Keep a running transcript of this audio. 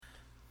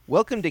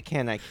Welcome to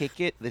Can I Kick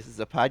It? This is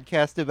a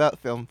podcast about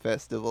film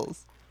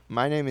festivals.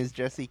 My name is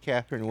Jesse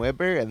Catherine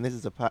Weber, and this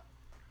is a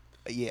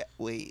Yeah,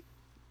 wait.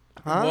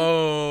 Huh?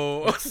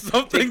 Whoa,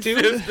 something Take two?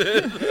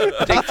 shifted.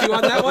 Take two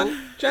on that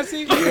one,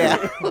 Jesse?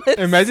 Yeah.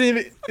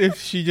 Imagine if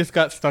she just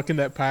got stuck in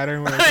that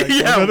pattern where it's like,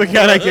 Yeah, so the what?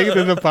 Can I Kick It?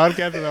 There's a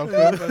podcast about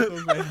film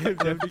festivals. My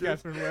name is Jesse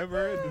Catherine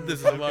Weber. and This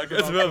is a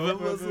podcast about film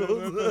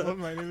festivals.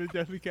 My name is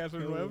Jesse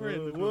Catherine Weber.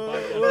 And this is a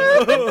podcast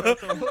about film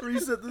festivals.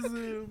 Reset the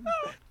Zoom.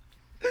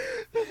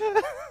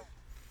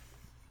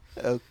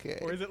 Okay.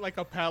 Or is it like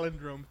a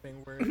palindrome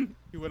thing where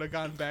you would have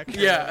gone back?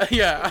 Yeah.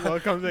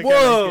 Welcome to Can I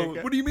Whoa, Kick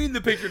It? what do you mean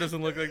the picture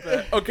doesn't look like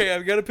that? Okay,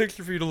 I've got a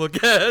picture for you to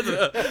look at.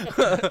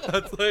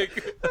 That's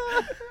like,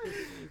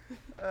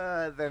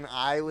 Then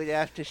I would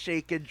have to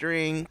shake a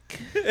drink.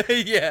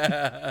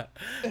 yeah.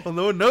 Well,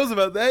 no one knows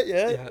about that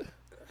yet. Yeah.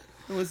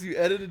 Unless you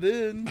edit it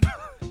in.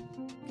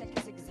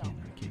 Quelques exemples.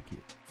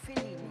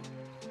 Fellini,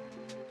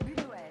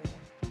 Buñuel,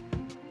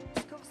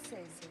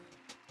 Scorsese,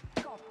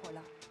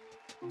 Coppola,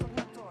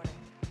 Tornatore,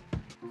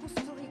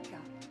 Kusturica,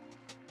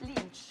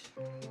 Lynch,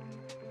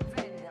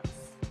 Wenders,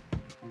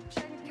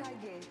 Chen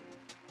Kaye,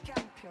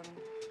 Campion,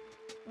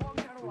 Wong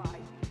Kar-wai,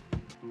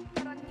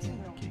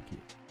 Tarantino,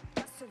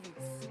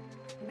 Kassovitz,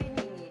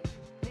 Benigni,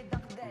 Les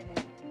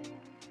Dardennes,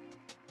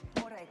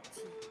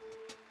 Moretti,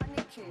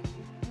 Haneke,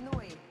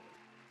 Noé,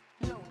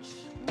 Loach,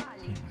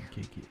 Malik,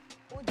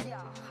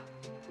 Audiard,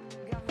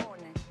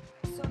 Gavone,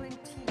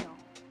 Sorrentino,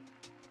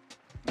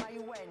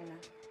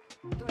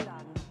 Maïwen,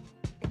 Dolan,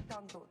 et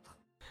tant d'autres.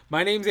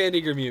 My name's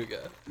Andy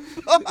Gramuga.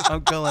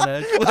 I'm Cullen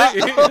Ashley.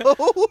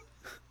 Oh!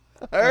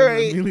 All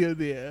right. Emilio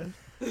Diaz.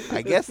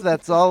 I guess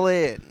that's all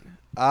in.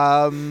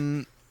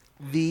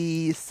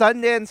 The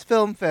Sundance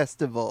Film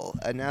Festival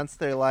announced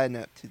their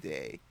lineup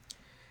today.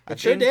 It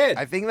sure did.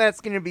 I think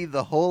that's going to be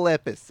the whole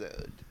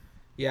episode.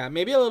 Yeah,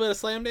 maybe a little bit of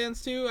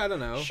Slamdance too. I don't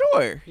know.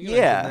 Sure. You can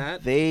Yeah.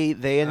 mention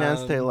that. They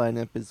announced their Um,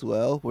 lineup as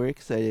well. We're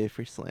excited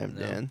for No.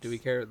 Slamdance. Do we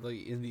care?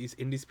 Like, in these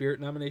Indie Spirit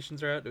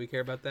nominations are out. Do we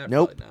care about that?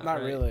 Nope. Probably Not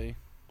right? really.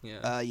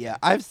 Yeah. Yeah,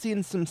 I've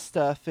seen some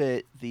stuff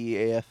at the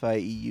AFI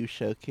EU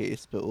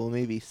showcase, but we'll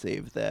maybe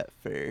save that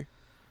for Did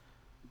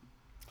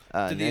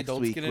the next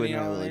adults week get when any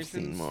I will have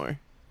seen nominations? more.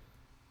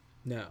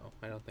 No,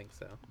 I don't think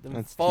so. Then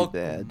That's fuck too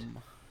bad. 'em.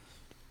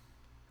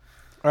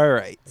 All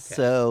right, Okay.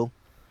 so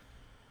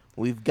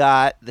we've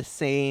got the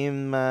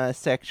same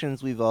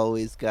sections we've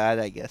always got.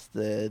 I guess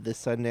the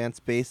Sundance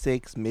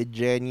Basics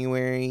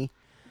mid-January.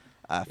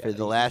 For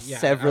the last yeah, I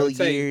several would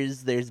say-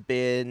 years, there's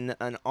been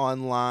an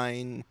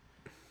online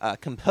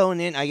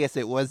component. I guess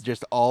it was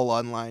just all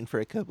online for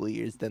a couple of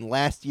years. Then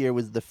last year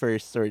was the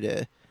first sort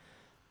of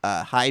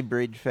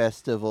hybrid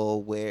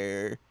festival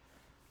where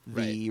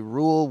the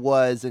rule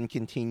was and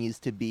continues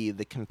to be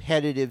the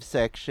competitive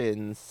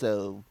sections,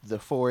 so the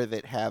four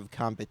that have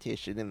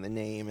competition in the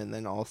name, and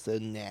then also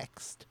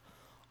next.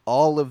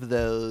 All of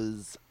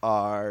those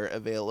are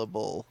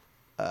available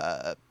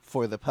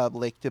for the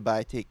public to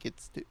buy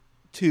tickets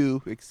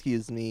to.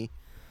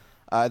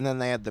 And then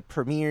they have the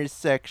premieres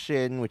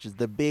section, which is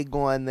the big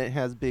one that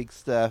has big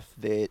stuff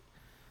that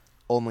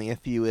only a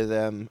few of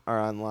them are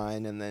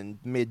online, and then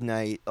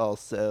midnight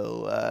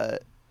also,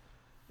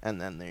 and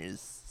then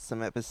there's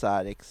some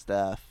episodic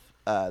stuff.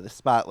 The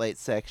spotlight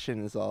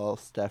section is all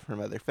stuff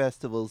from other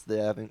festivals that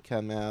haven't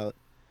come out.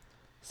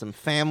 Some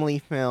family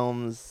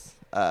films,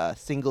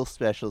 single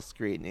special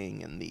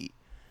screening, and the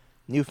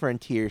New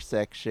Frontier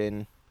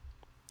section.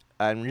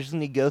 I'm just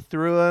going to go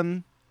through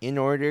them in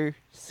order,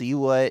 see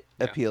what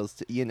appeals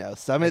to,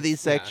 some of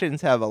these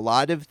sections have a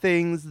lot of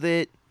things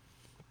that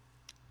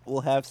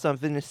we'll have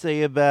something to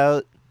say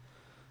about.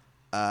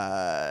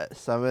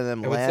 Some of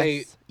them I would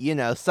say,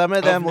 less. Some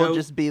of them will note-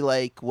 just be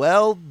like,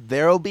 well,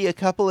 there'll be a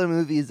couple of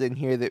movies in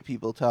here that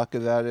people talk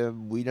about,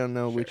 and we don't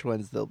know which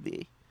ones they'll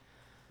be.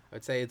 I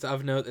would say it's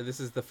of note that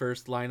this is the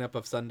first lineup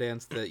of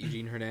Sundance that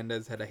Eugene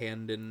Hernandez had a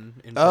hand in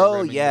Oh,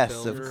 programming the yes,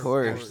 film. of He's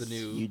course. the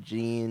new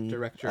Eugene.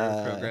 director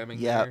of programming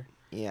yeah, there.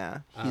 Yeah.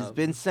 He's Um,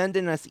 been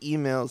sending us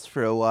emails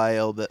for a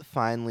while, but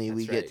finally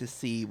we That's get right. to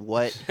see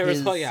what There was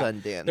his one- yeah.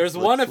 Sundance There's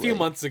one a looks few like.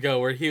 months ago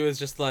where he was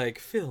just like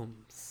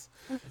films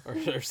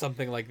or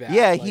something like that.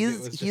 Yeah, Like, it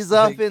was he's just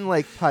like- often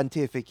like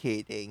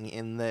pontificating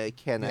in the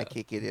Can I Yeah.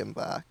 Kick It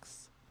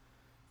inbox,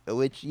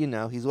 which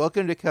he's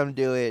welcome to come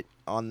do it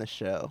on the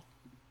show.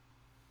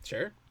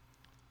 Sure.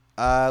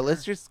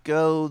 Let's just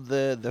go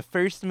the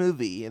first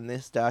movie in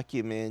this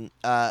document.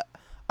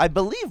 I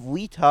believe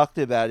we talked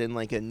about in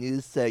like a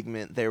news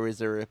segment. There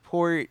was a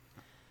report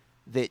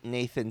that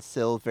Nathan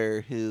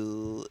Silver,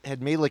 who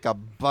had made like a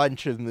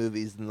bunch of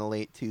movies in the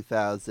late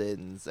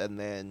 2000s, and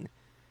then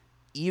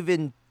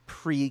even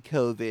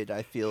pre-COVID,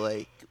 I feel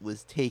like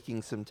was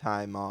taking some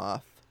time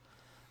off.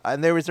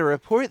 And there was a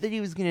report that he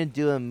was going to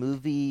do a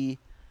movie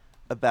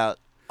about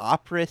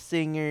opera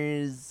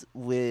singers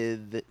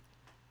with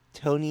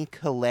Toni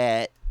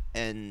Collette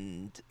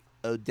and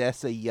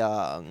Odessa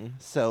Young.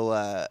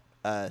 So,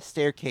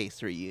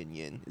 Staircase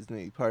Reunion is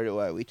maybe part of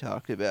why we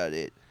talked about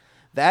it.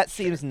 That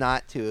seems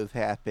not to have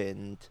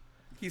happened.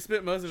 He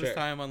spent most of his Sure.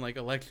 time on like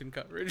election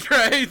coverage,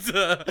 right?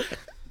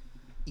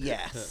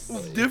 Yes,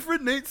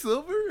 Different Nate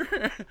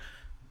Silver.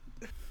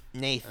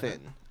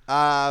 Nathan.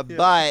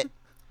 But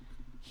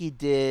he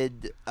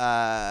did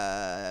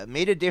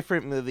made a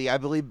different movie. I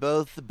believe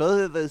both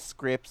of those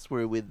scripts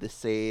were with the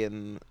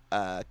same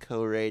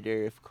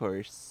co-writer, of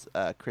course,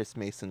 Chris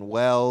Mason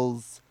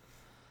Wells,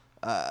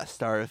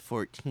 star of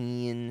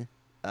 14.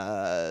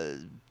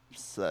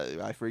 So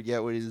I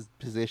forget what his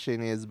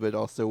position is, but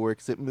also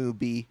works at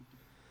Mubi.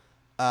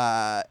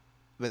 But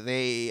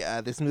they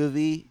this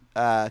movie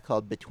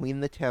called Between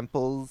the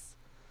Temples.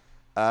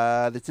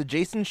 That's a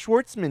Jason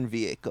Schwartzman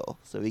vehicle.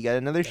 So we got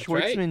another That's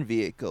Schwartzman right.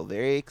 vehicle.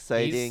 Very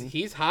exciting.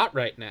 He's hot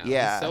right now.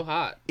 Yeah. He's so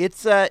hot.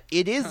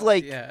 It is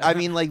like, Yeah. I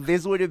mean, like,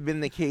 this would have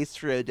been the case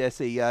for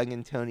Odessa Young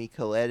and Toni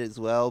Collette as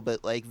well,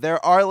 but, like,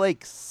 there are,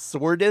 like,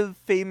 sort of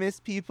famous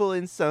people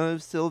in some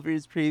of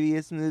Silver's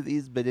previous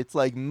movies, but it's,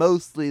 like,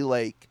 mostly,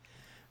 like,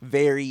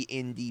 very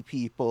indie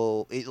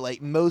people.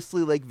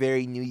 Mostly, like,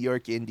 very New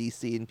York indie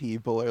scene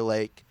people, or,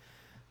 like,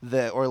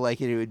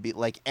 it would be,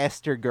 like,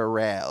 Esther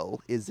Garel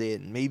is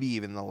in maybe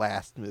even the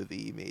last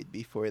movie he made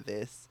before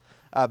this.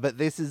 But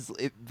it's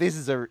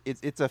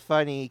a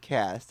funny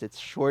cast. It's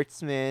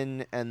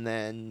Schwartzman and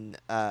then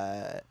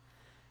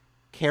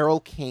Carol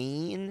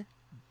Kane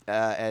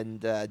and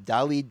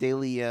Dali De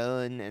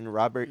Leon and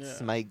Robert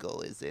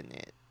Smigel is in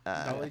it.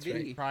 That's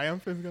right.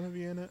 Triumph is gonna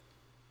be in it.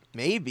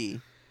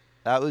 Maybe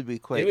that would be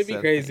quite. It would be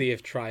something. crazy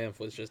if Triumph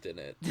was just in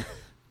it.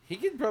 He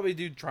could probably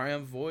do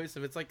Triumph voice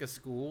if it's like a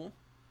school.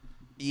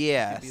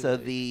 Yeah. Could be So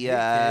like, the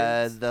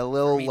 "Hey, kids, the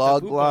little meet the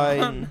log poupon."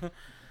 line.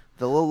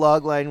 The little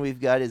log line we've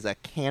got is a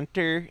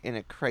cantor in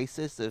a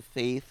crisis of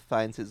faith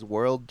finds his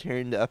world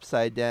turned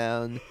upside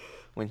down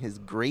when his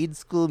grade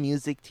school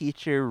music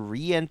teacher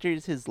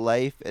re-enters his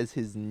life as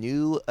his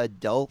new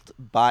adult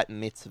bat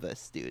mitzvah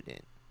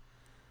student.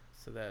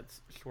 So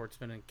that's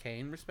Schwartzman and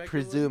Kane,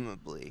 respectively.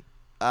 Presumably.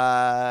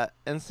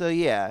 And so,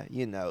 yeah,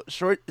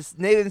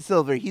 Nathan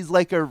Silver, he's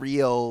like a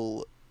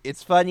real...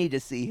 It's funny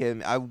to see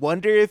him. I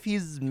wonder if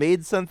he's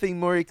made something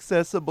more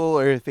accessible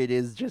or if it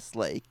is just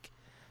like,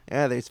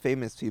 yeah, there's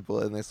famous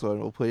people in this one.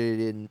 We'll put it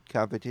in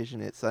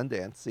competition at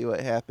Sundance, see what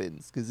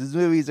happens. Because his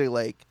movies are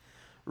like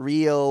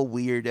real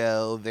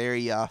weirdo,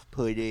 very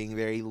off-putting,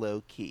 very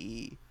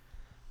low-key.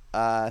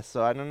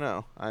 So I don't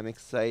know. I'm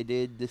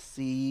excited to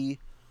see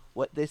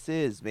what this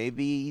is.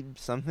 Maybe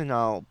something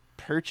I'll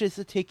purchase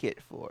a ticket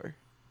for.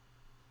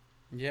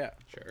 Yeah.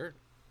 Sure.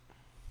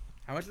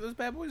 How much do those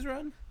bad boys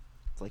run?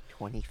 It's like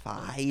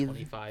 25.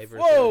 25 or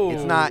Whoa! so.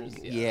 It's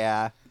not.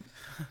 Yeah.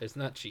 It's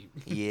not cheap.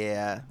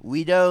 Yeah.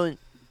 We don't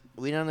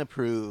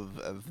approve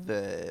of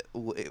the.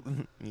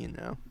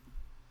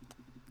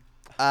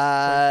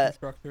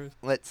 Instructors.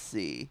 Let's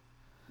see.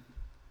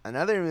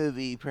 Another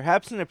movie,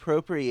 perhaps an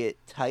appropriate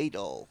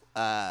title,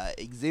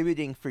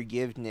 Exhibiting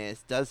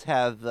Forgiveness, does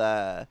have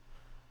a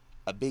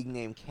big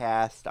name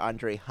cast.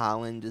 Andre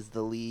Holland is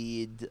the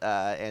lead.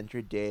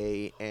 Andra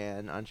Day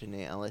and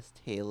Anjanae Ellis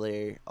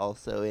Taylor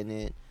also in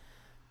it.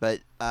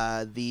 But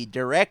the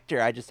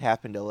director, I just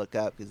happened to look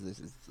up because this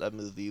is a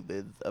movie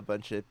with a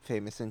bunch of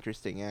famous,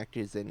 interesting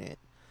actors in it.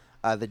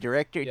 The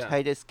director,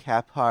 Titus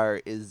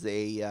Kaphar, is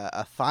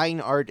a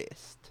fine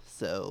artist.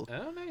 So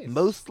nice.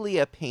 mostly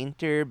a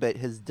painter, but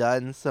has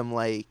done some,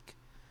 like,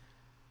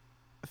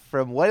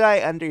 from what I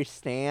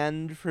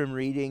understand from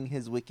reading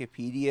his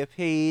Wikipedia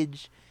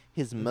page,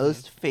 his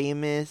most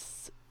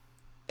famous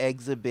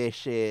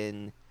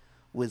exhibition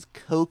was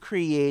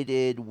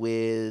co-created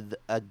with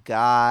a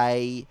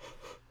guy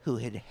who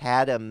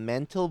had a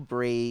mental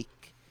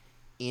break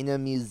in a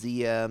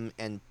museum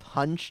and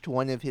punched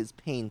one of his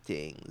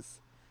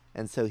paintings.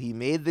 And so he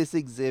made this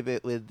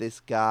exhibit with this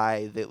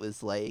guy that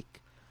was,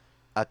 like,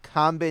 a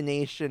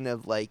combination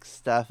of, like,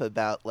 stuff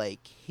about,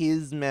 like,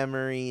 his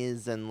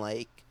memories and,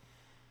 like,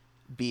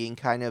 being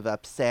kind of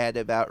upset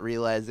about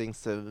realizing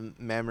some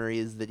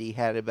memories that he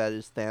had about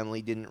his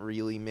family didn't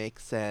really make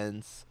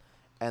sense.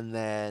 And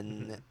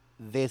then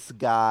this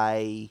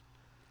guy,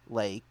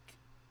 like,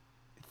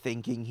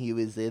 thinking he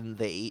was in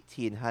the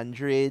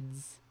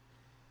 1800s,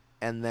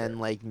 and then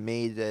like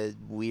made a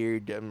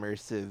weird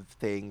immersive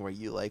thing where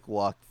you like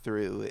walk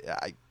through.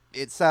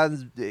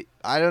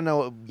 I don't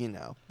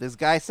know, this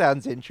guy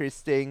sounds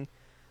interesting.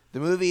 The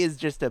movie is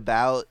just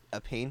about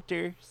a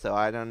painter, so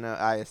I don't know.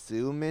 I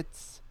assume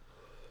it's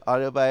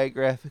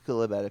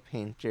autobiographical about a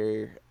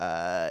painter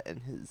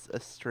and his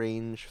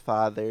estranged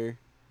father,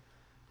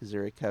 who's a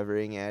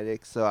recovering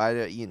addict. So I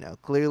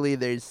don't, clearly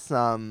there's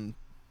some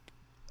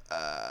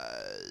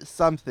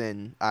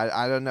something.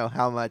 I don't know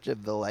how much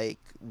of the like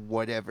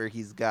whatever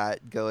he's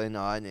got going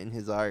on in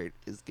his art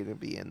is gonna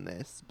be in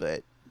this,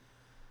 but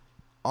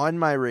on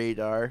my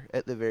radar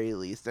at the very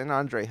least. And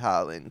Andre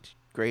Holland,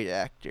 great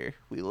actor,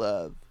 we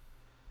love.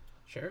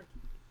 Sure.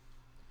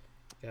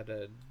 Got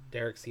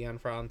Derek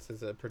Cianfrance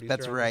as a producer.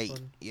 That's on right. This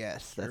one.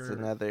 Yes, that's Sure.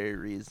 another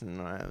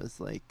reason why I was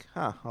like,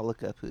 I'll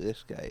look up who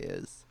this guy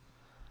is.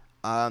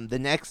 The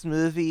next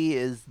movie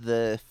is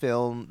the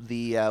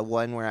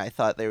one where I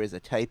thought there was a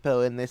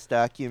typo in this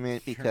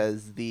document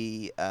because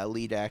the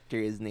lead actor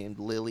is named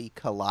Lily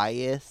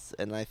Callias,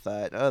 and I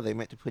thought, oh, they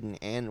meant to put an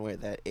N where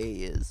that A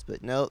is,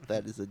 but no,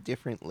 that is a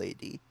different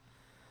lady.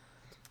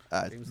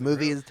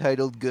 Movie is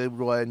titled Good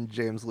One,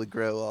 James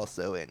LeGros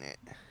also in it.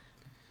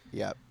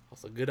 Yep.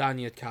 Also, good on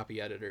you,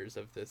 copy editors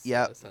of this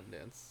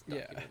Sundance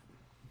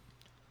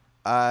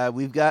document.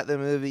 We've got the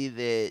movie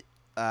that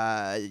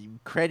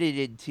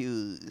credited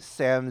to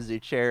Sam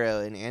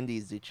Zucchero and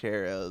Andy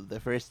Zucchero. The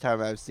first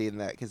time I've seen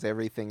that, because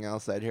everything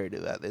else I'd heard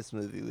about this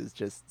movie was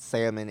just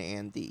Sam and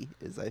Andy,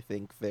 is I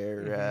think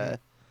their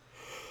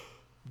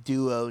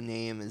duo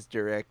name as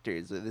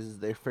directors. So this is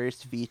their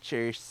first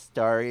feature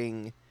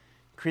starring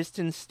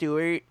Kristen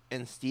Stewart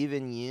and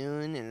Stephen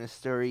Yeun in a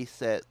story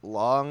set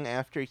long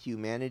after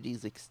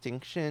humanity's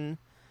extinction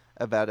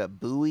about a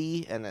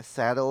buoy and a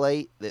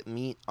satellite that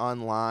meet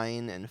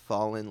online and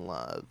fall in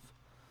love.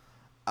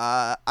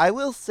 I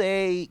will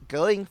say,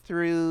 going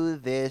through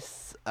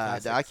this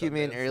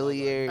document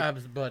earlier,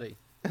 buddy.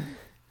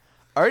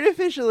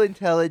 artificial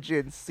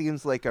intelligence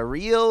seems like a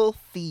real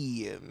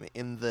theme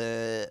in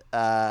the,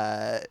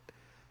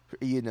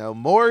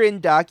 more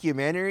in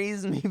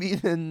documentaries maybe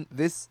than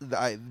this.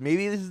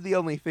 Maybe this is the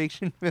only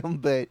fiction film,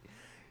 but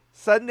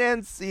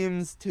Sundance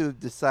seems to have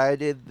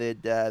decided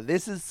that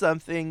this is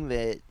something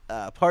that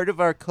part of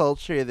our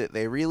culture that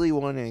they really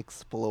want to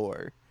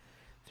explore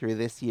through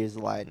this year's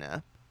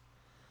lineup.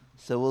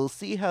 So we'll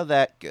see how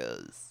that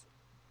goes.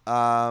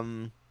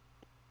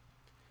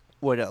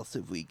 What else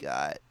have we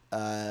got?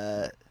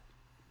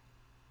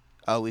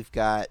 We've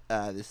got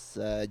this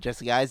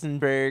Jesse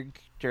Eisenberg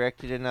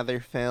directed another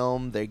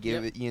film. They're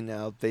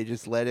giving, they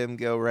just let him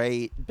go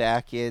right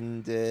back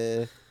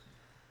into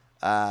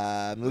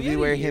movie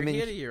where him and he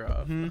had a year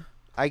off.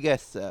 I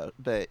guess so,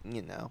 but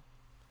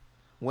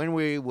when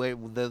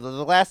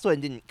the last one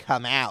didn't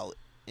come out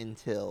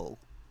until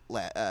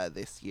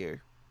this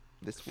year.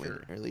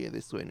 Earlier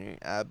this winter.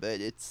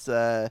 But it's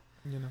have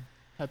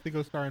to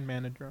go star in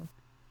Manodrome.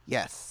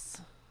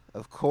 Yes,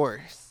 of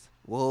course.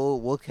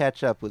 We'll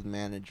catch up with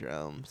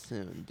Manodrome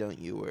soon. Don't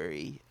you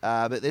worry.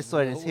 But this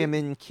one is him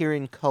and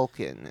Kieran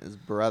Culkin as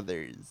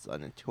brothers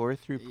on a tour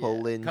through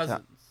Poland.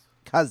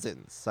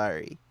 Cousins.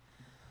 Sorry.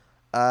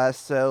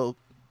 So,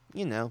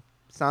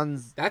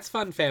 sounds. That's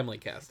fun family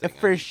casting.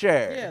 For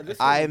sure. Yeah, this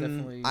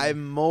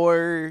I'm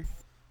more.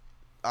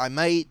 I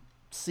might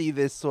see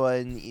this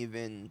one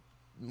even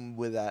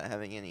without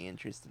having any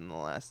interest in the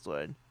last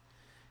one.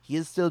 He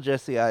is still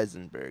Jesse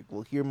Eisenberg.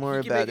 We'll hear more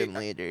about him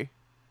later.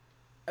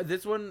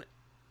 This one,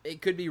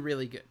 it could be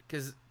really good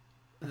because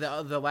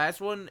the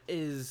last one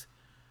is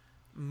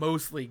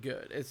mostly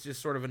good. It's just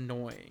sort of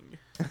annoying.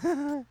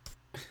 I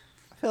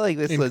feel like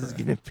this one's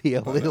gonna be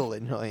a little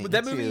annoying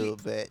that movie too.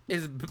 But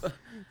is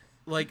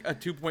like a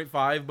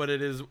 2.5, but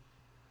it is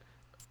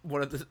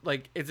one of the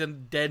it's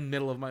in dead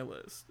middle of my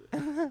list.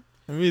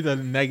 Maybe the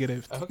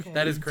negative. Okay.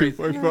 That is crazy.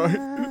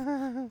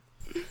 2.5.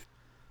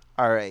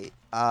 All right.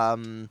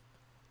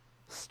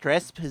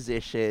 Stress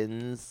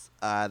positions.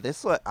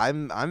 This one,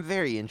 I'm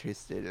very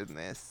interested in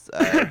this.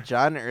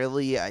 John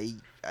Early, I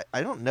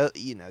don't know.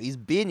 He's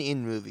been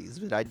in movies,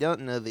 but I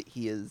don't know that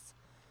he has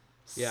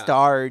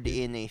starred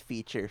in a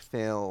feature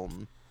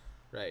film.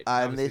 Right.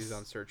 Obviously he's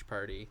on Search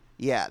Party.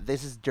 Yeah,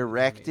 this is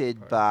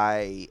directed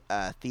by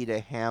Theda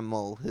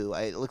Hamill, who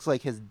it looks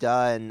like has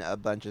done a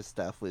bunch of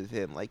stuff with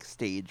him, like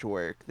stage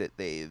work that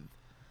they've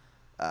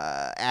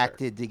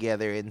acted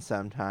together in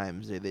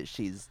sometimes, or that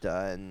she's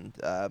done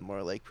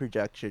more like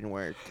production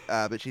work.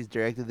 But she's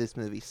directed this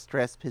movie,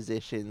 Stress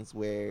Positions,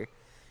 where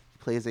he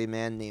plays a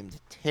man named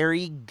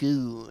Terry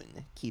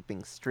Goon,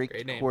 keeping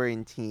strict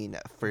quarantine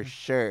for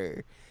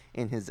sure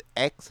in his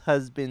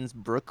ex-husband's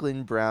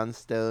Brooklyn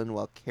brownstone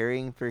while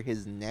caring for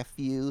his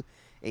nephew,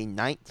 a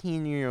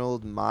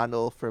 19-year-old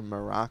model from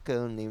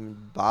Morocco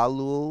named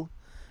Balul,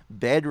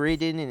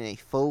 bedridden in a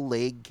full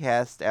leg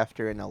cast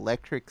after an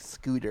electric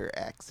scooter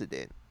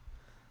accident.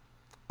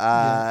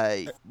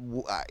 I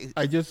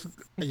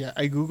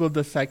googled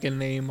the second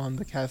name on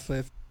the cast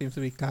list. Seems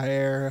to be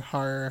Kaer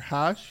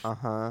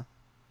Harhash.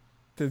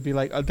 To be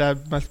like,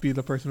 that must be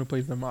the person who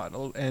plays the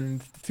model,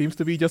 and it seems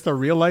to be just a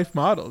real life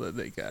model that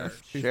they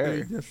cast.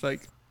 Sure. Just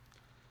like,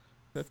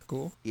 that's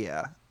cool.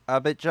 Yeah.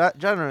 But John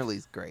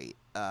Early's great.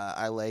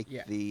 I like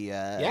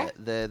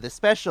the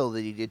special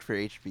that he did for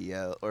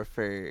HBO or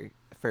for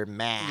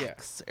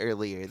Max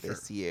earlier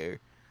this year.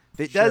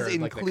 That does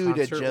include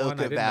a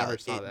joke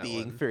about it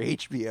being for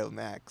HBO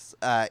Max.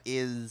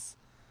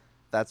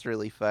 That's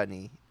really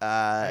funny.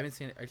 I haven't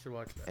seen it. I should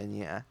watch that. And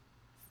yeah,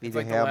 it's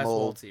like The Last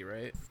Waltzy,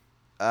 right?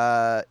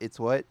 It's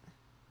what?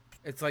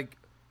 It's like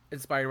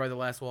inspired by The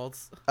Last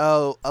Waltz.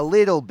 Oh, a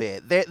little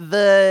bit. That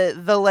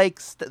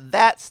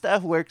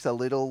stuff works a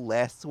little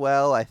less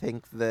well. I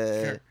think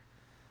the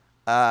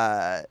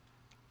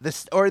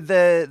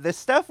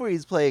stuff where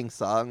he's playing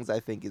songs, I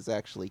think, is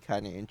actually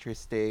kind of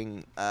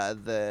interesting.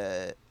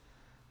 The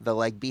the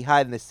like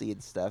behind the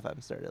scenes stuff,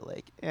 I'm sort of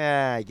like,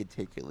 I could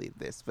take or leave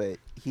this, but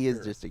he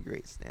is just a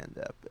great stand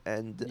up.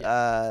 And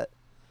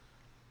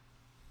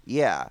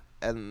yeah,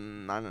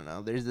 and I don't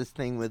know, there's this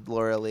thing with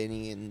Laura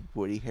Linney and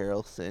Woody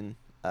Harrelson.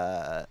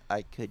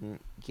 I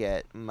couldn't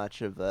get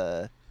much of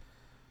a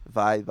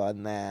vibe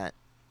on that.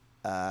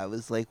 I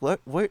was like,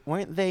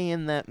 weren't they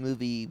in that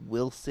movie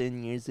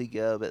Wilson years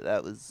ago? But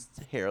that was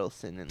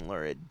Harrelson and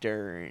Laura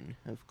Dern,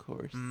 of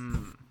course.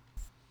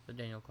 The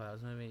Daniel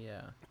Clowes movie,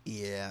 yeah.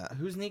 Yeah.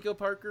 Who's Nico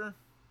Parker?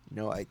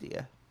 No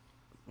idea.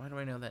 Why do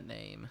I know that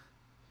name?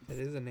 It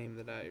is a name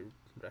that I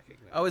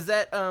recognize. Oh, is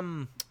that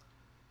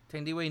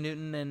Tandiwe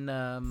Newton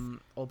and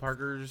Old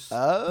Parker's?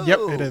 Oh. Yep,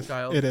 it is.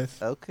 Child? It is.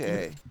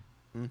 Okay.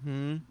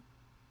 Mm-hmm.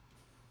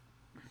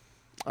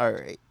 All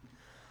right.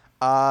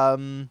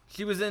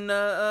 She was in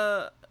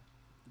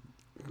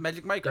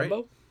Magic Mike, right?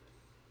 Dumbo?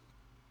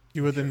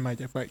 She was in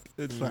Magic Mike.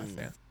 It's last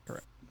dance.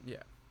 Correct. Yeah.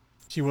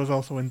 She was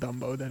also in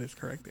Dumbo. That is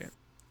correct, Dan.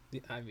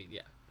 Yeah, I mean,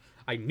 yeah.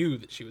 I knew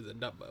that she was in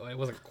Dumbo. I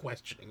wasn't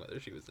questioning whether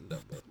she was in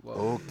Dumbo.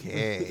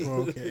 Okay.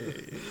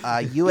 Okay.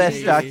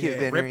 U.S.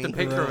 documentary. Rip the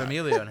picture of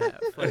Emilio in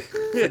half. Like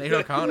Sinead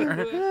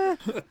O'Connor.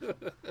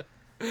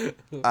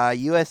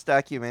 U.S.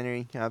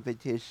 documentary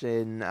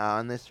competition.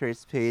 On this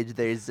first page,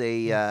 there's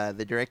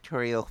the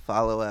directorial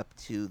follow-up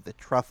to The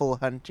Truffle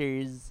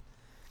Hunters,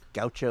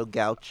 Gaucho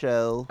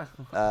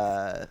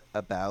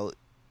about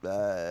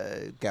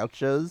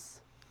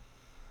gauchos.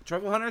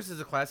 Truffle Hunters is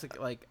a classic.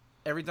 Like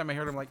every time I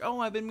heard, I'm like, oh,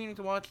 I've been meaning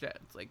to watch that.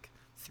 It's like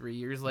 3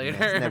 years later.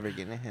 It's never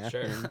gonna happen.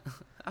 Sure.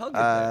 I'll get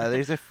there.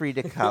 There's a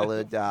Frida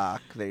Kahlo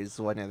doc. There's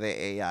one of the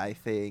AI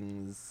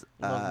things.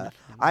 I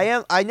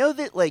know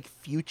that like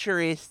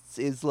Futurists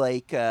is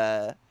like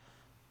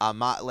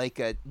like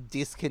a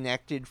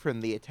disconnected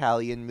from the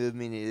Italian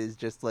movement. It is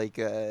just like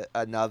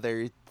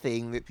another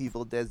thing that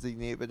people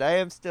designate. But I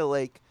am still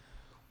like,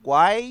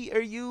 why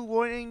are you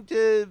wanting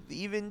to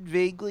even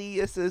vaguely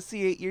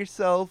associate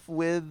yourself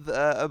with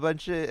a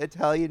bunch of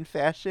Italian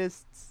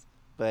fascists?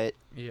 But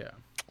Yeah.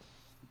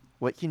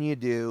 what can you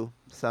do?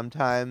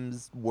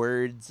 Sometimes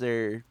words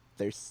are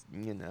there's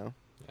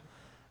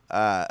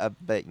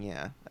but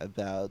yeah,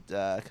 about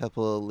a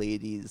couple of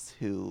ladies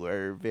who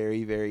are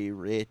very, very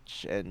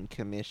rich and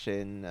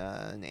commission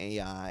an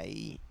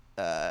AI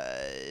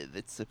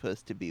that's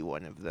supposed to be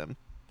one of them.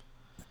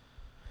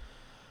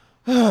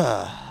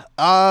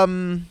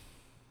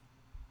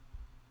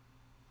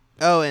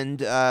 Oh, and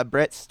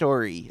Brett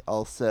Story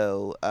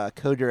also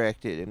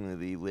co-directed a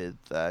movie with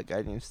a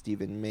guy named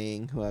Stephen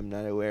Ming, who I'm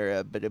not aware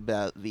of, but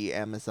about the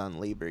Amazon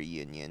Labor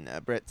Union.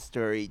 Brett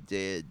Story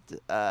did,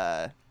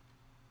 I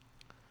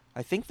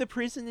think, The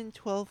Prison in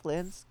 12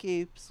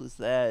 Landscapes was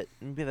that.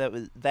 Maybe that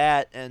was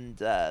that, and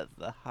The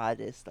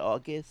Hottest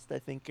August, I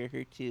think, are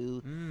her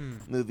two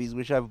movies,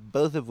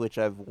 both of which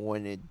I've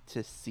wanted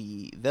to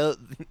see.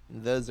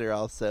 Those are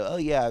also. Oh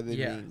yeah, I've been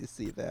meaning to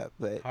see that,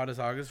 but Hottest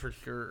August for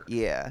sure.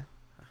 yeah.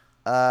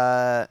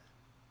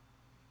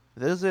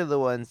 Those are the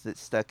ones that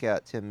stuck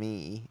out to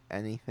me.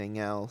 Anything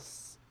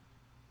else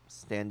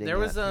standing There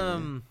out was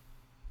to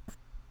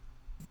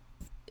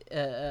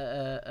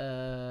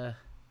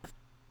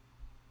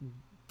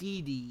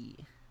Dee Dee.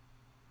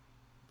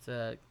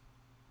 It's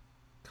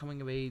coming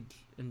of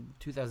age in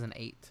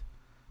 2008,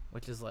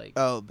 which is like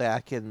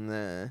back in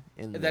the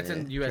That's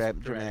in US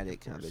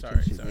dramatic Sorry,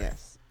 competition. sorry.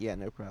 Yes, yeah,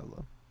 no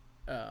problem.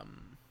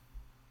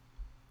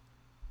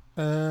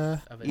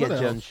 of it. Yeah, What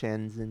Joan else?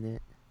 Shen's in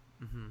it.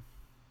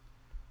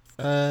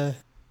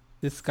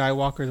 This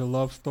Skywalker, the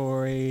love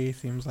story,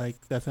 seems like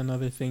that's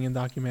another thing in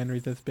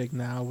documentaries that's big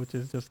now, which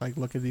is just like,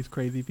 look at these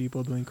crazy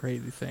people doing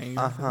crazy things.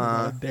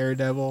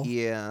 Daredevil.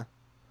 Yeah.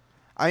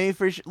 I mean,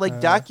 for sure, like,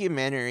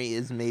 documentary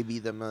is maybe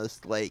the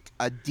most, like,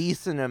 a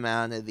decent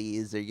amount of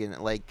these are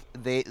gonna, like,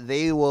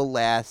 they will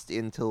last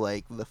into,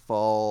 like, the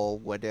fall,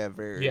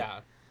 whatever.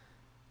 Yeah.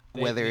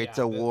 Whether it's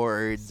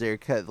awards or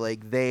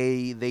like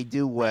they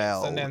do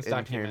well. Sundance in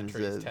terms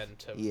documentaries of, tend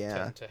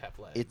to have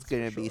legs. it's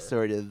gonna be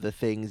sort of the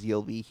things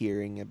you'll be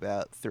hearing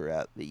about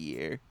throughout the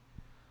year.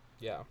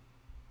 Yeah.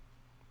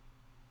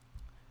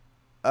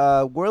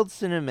 World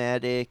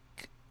Cinematic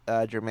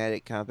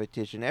Dramatic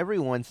Competition. Every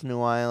once in a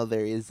while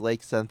there is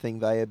like something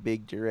by a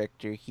big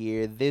director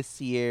here.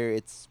 This year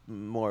it's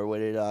more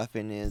what it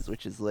often is,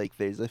 which is like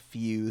there's a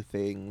few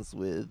things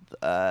with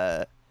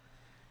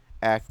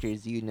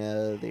actors.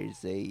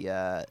 There's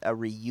a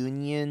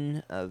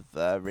reunion of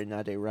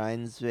Renate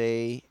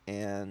Reinsve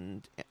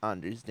and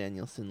Anders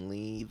Danielson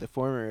Lee, the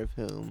former of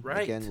whom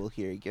again we'll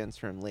hear again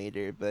from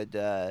later,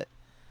 but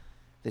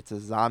it's a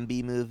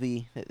zombie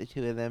movie that the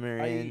two of them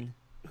are in.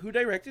 Who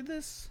directed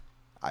this?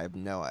 I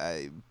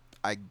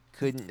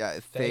couldn't.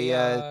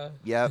 Thea.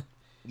 Yep.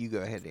 You go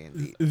ahead,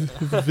 Andy.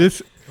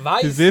 This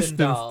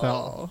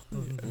Weistenthal.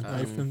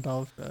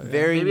 Weistenthal.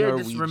 Very Maybe I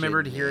just Norwegian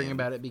remembered hearing name.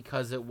 about it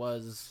because it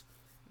was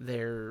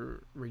their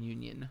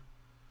reunion.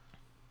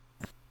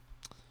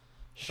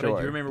 Sure. But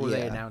I do remember when they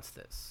yeah. announced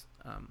this.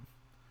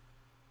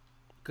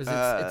 Because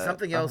it's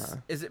something else.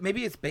 Is it?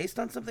 Maybe it's based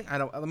on something. I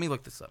don't. Let me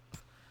look this up.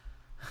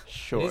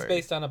 Sure. It is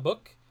based on a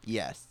book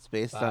Yes, it's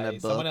based on a By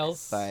book someone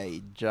else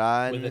by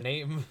John with a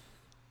name.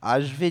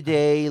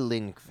 Ajvide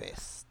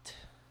Lindqvist.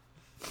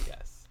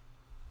 Yes.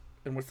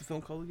 And what's the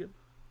film called again?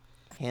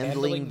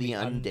 Handling the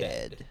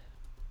Undead.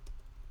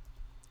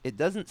 It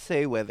doesn't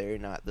say whether or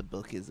not the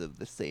book is of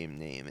the same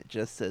name. It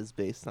just says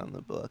based on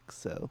the book,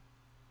 so...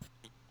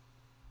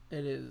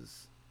 It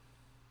is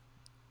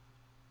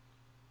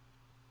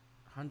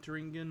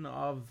Hunteringen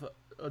of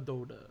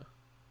Adoda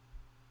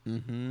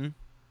Mm-hmm.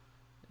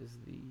 is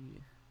the...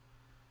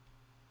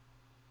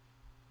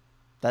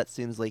 That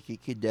seems like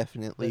it could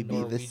definitely The be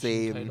the Norwegian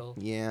same. title.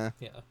 Yeah.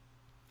 Yeah.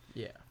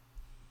 Yeah.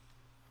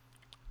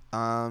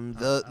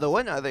 The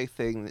one other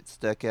thing that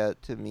stuck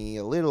out to me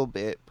a little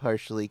bit,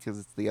 partially because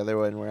it's the other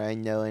one where I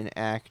know an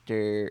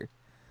actor,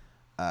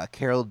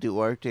 Carol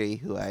Duarte,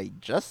 who I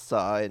just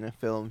saw in a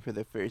film for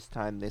the first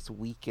time this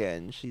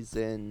weekend. She's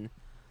in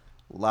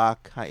La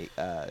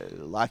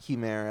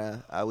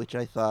Chimera, which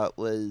I thought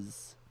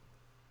was...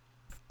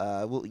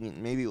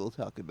 maybe we'll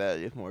talk about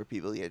it if more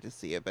people get to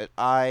see it, but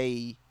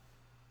I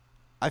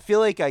feel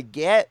like I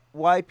get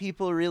why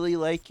people really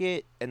like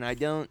it, and I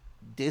don't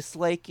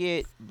dislike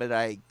it, but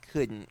I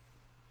couldn't.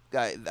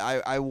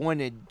 I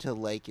wanted to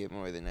like it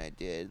more than I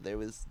did.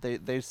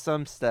 There's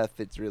some stuff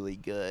that's really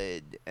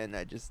good, and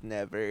I just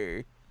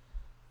never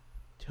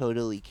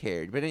totally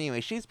cared. But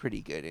anyway, she's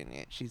pretty good in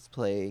it. She's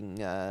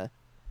playing a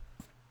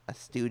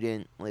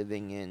student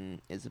living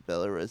in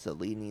Isabella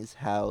Rossellini's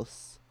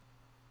house.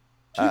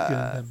 She's good in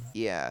them.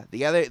 Yeah.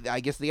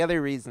 The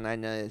other reason I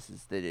know this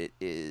is that it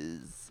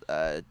is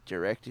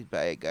directed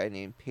by a guy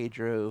named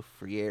Pedro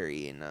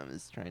Freire, and I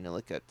was trying to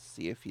look up to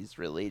see if he's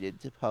related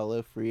to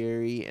Paulo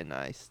Freire, and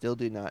I still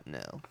do not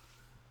know.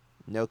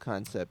 No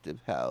concept of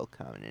how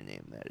common a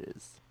name that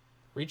is.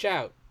 Reach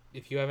out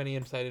if you have any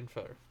inside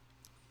info.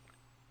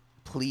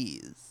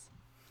 Please.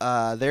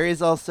 There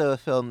is also a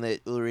film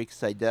that Ulrich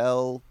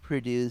Seidel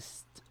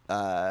produced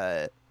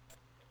that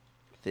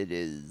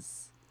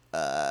is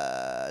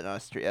in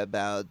Austria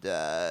about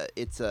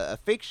it's a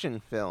fiction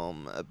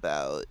film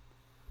about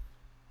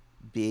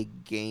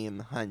big game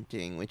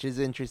hunting, which is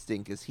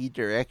interesting because he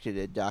directed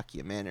a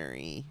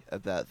documentary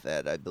about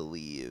that, I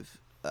believe.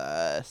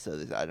 I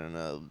don't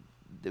know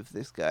if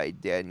this guy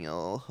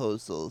Daniel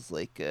Hosel's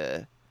like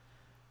a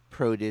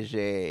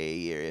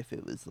protege or if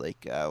it was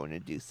like I want to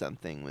do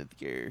something with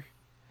your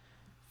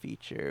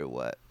feature or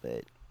what,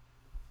 but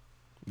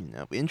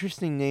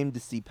interesting name to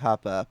see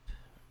pop up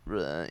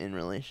in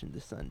relation to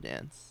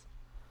Sundance.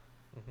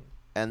 Mm-hmm.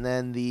 And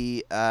then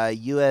the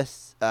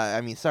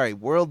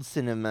World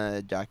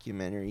Cinema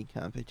Documentary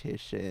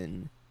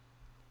Competition.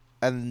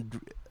 And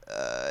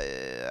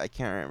I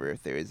can't remember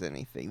if there was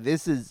anything.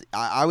 This is,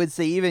 I would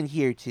say even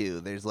here too,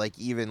 there's like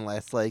even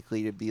less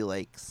likely to be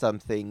like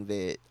something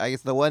that, I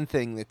guess the one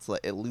thing that's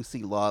like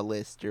Lucy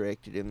Lawless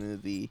directed a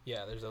movie.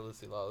 Yeah, there's a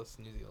Lucy Lawless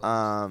New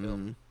Zealand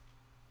film.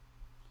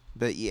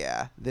 But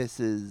yeah,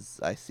 this is,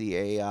 I see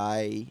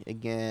AI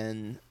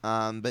again.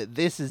 But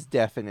this is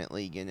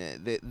definitely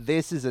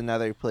this is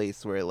another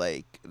place where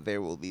like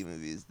there will be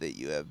movies that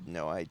you have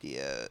no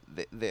idea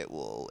that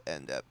will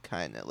end up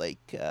kind of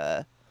like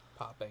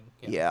popping.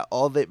 Yeah,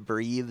 All That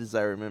Breathes,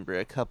 I remember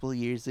a couple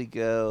years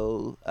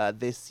ago.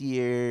 This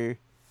year,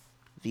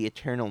 The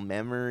Eternal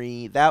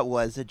Memory. That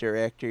was a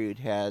director who'd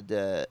had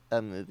a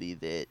movie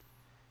that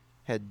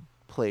had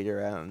played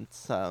around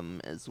some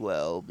as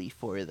well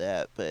before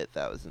that, but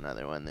that was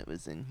another one that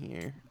was in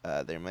here.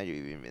 There might have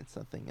even been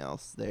something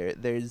else there.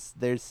 There's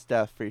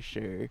stuff for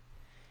sure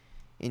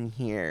in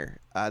here.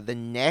 The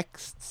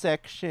next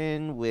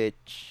section,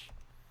 which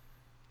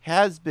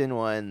has been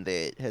one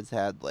that has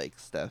had like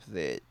stuff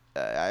that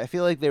I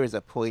feel like there was a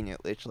point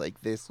at which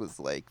like this was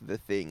like the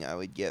thing I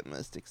would get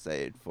most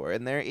excited for,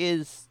 and there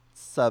is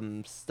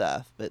some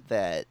stuff, but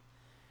that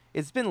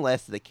it's been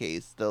less the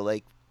case though.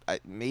 Like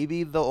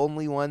maybe the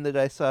only one that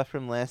I saw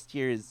from last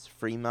year is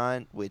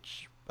Fremont,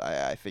 which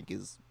I think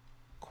is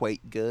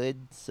quite good.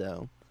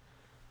 So,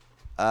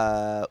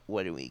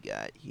 what do we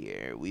got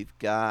here? We've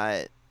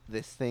got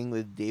this thing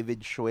with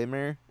David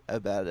Schwimmer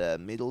about a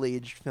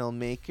middle-aged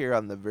filmmaker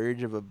on the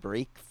verge of a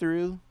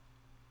breakthrough.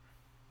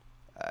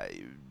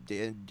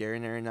 Darren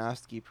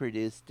Aronofsky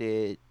produced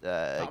it.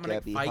 Dominic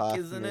Gabby Fike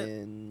Hoffman, is in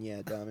it?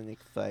 Yeah, Dominic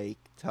Fike,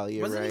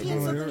 Talia Wasn't Ryan. he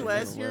in something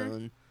last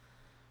year?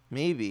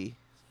 Maybe.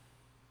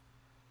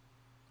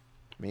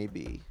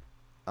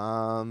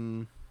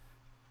 Tyler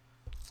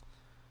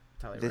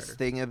This Ryder.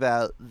 thing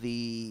about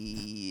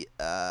the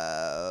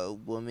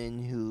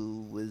woman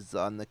who was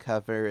on the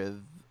cover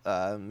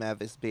of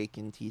Mavis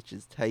Bacon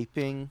Teaches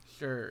Typing.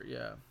 Sure,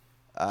 yeah.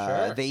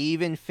 Sure. They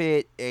even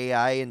fit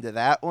AI into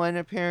that one,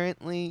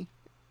 apparently.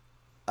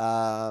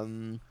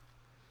 Scott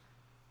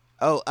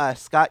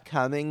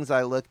Cummings,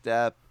 I looked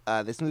up.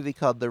 This movie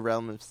called The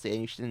Realm of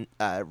Satan.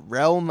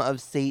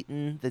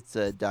 That's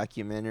a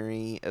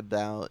documentary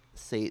about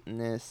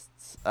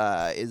Satanists.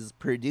 Is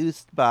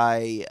produced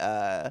by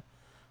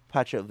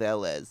Pacho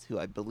Velez, who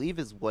I believe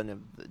is one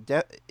of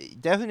the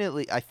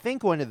definitely, I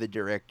think one of the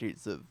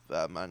directors of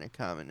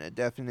Monokamina.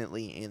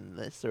 Definitely in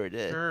the sort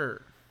of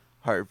Sure.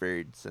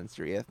 Harvard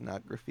Sensory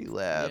Ethnography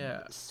Lab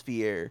Yeah.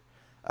 sphere.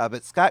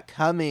 But Scott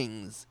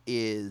Cummings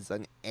is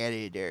an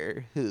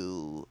editor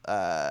who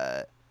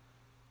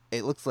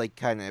it looks like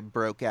kind of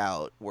broke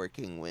out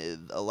working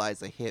with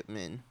Eliza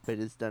Hittman, but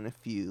has done a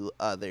few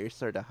other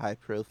sort of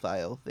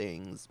high-profile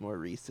things more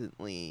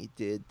recently.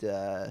 Did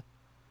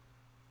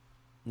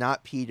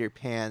not Peter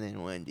Pan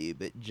and Wendy,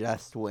 but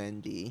just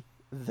Wendy,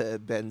 the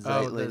Ben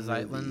Zeitlin the movie.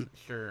 Zeitlin,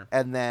 sure.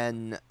 And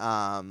then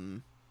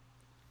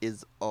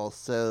is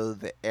also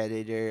the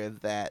editor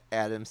of that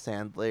Adam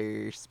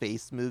Sandler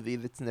space movie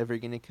that's never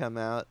going to come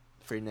out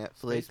for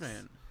Netflix.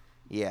 Spaceman.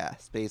 Yeah,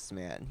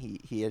 Spaceman.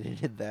 He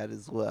edited that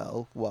as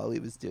well while he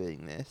was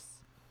doing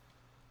this.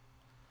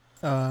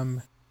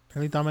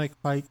 Apparently Dominic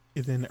Fike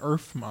is in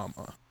Earth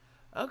Mama.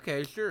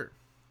 Okay, sure.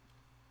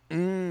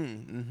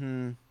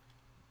 Mm-hmm.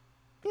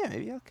 Yeah,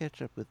 maybe I'll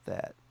catch up with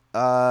that.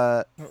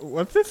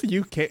 What's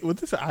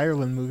this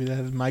Ireland movie that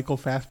has Michael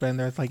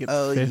Fassbender as like its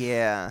fifth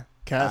yeah.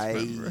 cast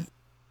member?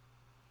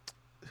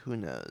 Who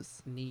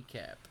knows?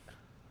 Kneecap.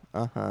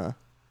 Uh-huh.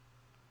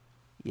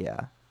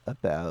 Yeah,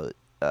 about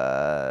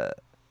a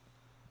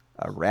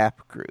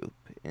rap group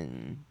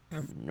in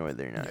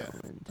Northern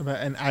Ireland.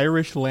 About an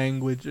Irish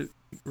language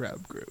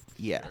rap group.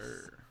 Yes.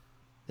 Sure.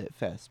 That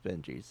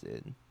Fassbender's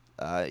in.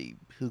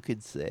 Who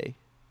could say?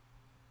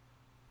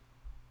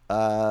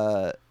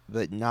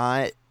 But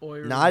not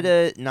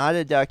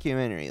a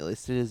documentary,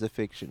 listed as a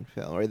fiction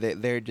film, or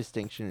their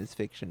distinction is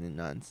fiction and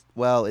non.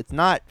 Well, it's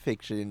not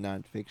fiction and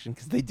nonfiction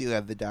because they do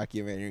have the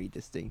documentary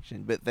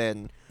distinction. But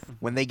then,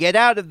 when they get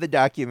out of the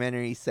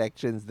documentary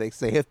sections, they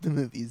say if the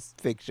movie's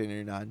fiction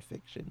or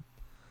nonfiction.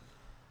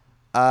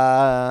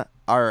 All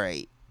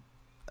right.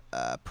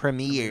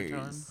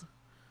 Premieres.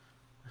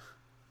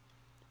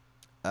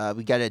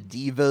 We got a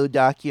Devo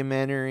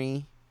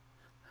documentary.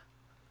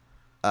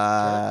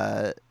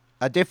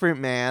 A Different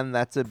Man,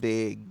 that's a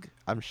big,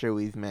 I'm sure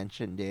we've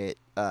mentioned it.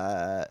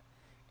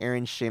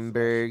 Aaron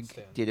Schimberg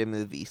did a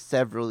movie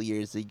several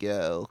years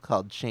ago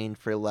called Chained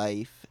for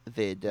Life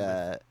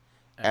that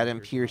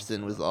Adam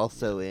Pearson was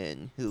also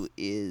in, who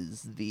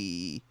is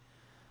the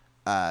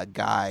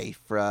guy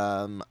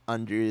from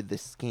Under the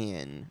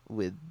Skin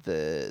with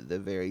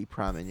the very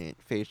prominent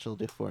facial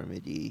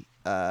deformity.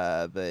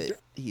 But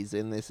he's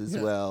in this as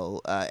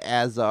well,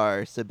 as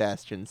are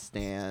Sebastian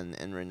Stan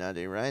and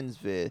Renate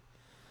Reinsve.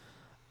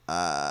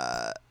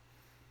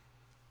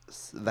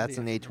 That's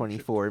an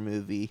A24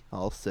 movie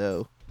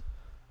also.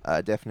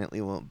 Definitely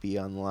won't be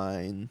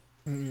online.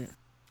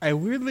 I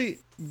weirdly,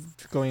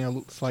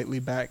 going slightly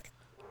back,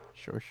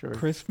 Sure.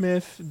 Chris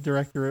Smith,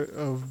 director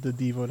of the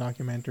Devo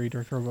documentary,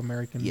 director of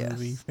American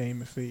Movie,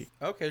 famously.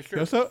 Okay, sure.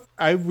 Also,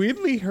 I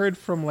weirdly heard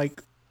from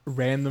like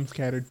random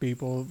scattered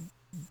people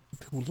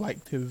who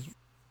liked his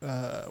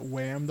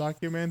Wham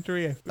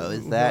documentary.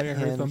 Is that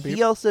him?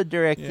 He also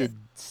directed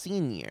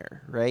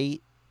Senior,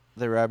 right?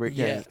 The Robert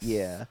Downey.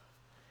 Yeah.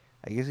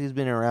 I guess he's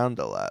been around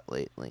a lot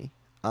lately.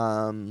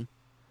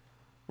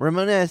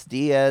 Ramona S.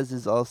 Diaz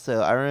is also,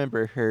 I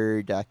remember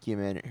her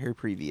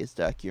previous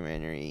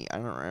documentary. I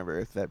don't remember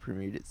if that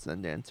premiered at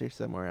Sundance or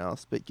somewhere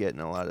else, but getting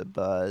a lot of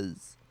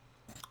buzz.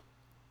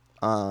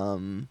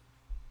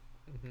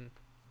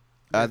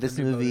 This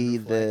movie,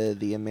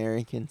 the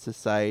American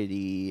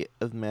Society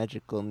of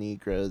Magical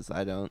Negroes,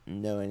 I don't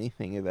know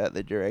anything about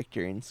the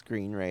director and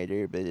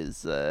screenwriter, but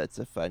it's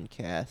a fun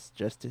cast.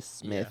 Justice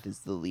Smith is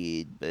the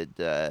lead,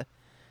 but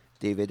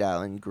David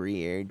Allen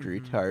Greer,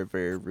 Drew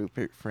Tarver,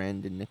 Rupert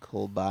Friend, and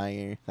Nicole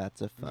Byer.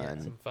 That's a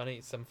fun.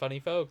 Some funny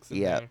folks in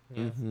there.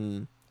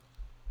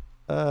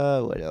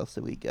 What else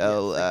do we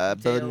go?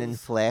 Bowden and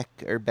Fleck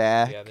are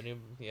back. Yeah, the new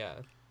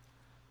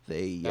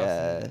They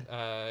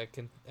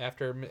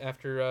after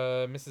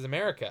Mrs.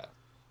 America.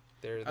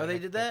 They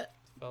did that?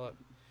 Of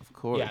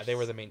course. Yeah, they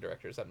were the main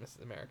directors on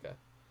Mrs. America.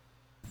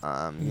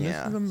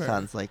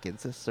 Sounds like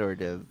it's a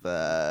sort of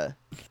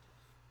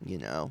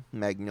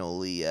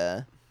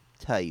Magnolia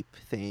type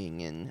thing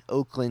in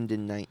Oakland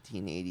in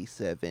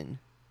 1987.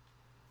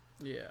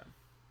 Yeah.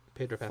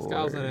 Pedro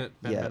Pascal's in it.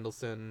 Ben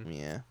Mendelsohn.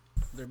 Yeah.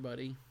 Their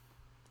buddy.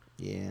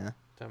 Yeah.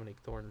 Dominique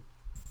Thorne.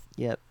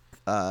 Yep.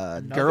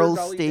 Another Girls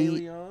Dolly State. De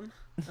Leon?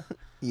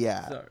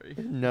 Yeah. Sorry.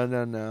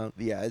 No.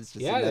 Yeah, it's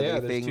just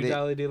another thing. There's two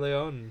Dolly De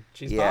Leon.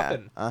 She's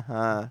popping.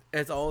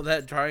 It's all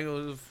that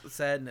triangle of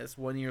sadness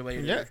 1 year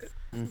later. Yeah.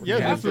 Mm-hmm.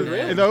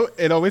 Yeah,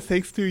 it always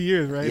takes 2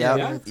 years, right?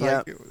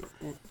 Yep.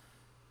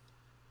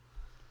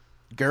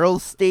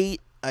 Girls State,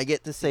 I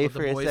get to say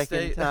for a second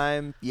State?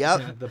 time. Yep.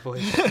 Yeah, the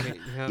boys.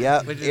 Yeah.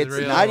 Yep. Which is It's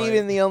real, not like-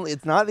 even the only.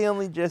 It's not the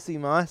only Jesse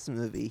Moss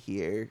movie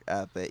here.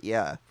 But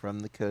yeah,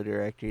 from the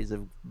co-directors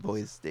of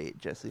Boys State,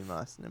 Jesse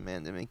Moss and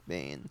Amanda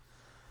McBain.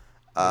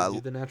 Do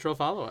the natural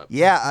follow-up.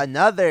 Yeah,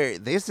 another.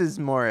 This is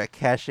more a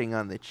cashing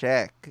on the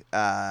check.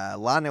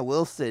 Lana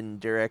Wilson,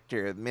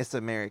 director of Miss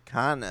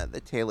Americana, the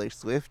Taylor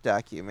Swift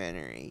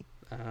documentary,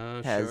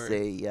 has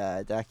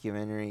a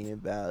documentary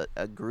about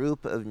a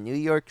group of New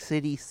York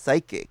City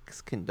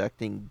psychics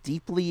conducting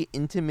deeply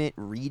intimate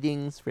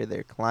readings for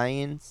their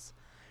clients,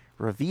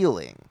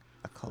 revealing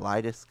a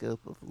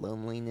kaleidoscope of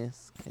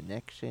loneliness,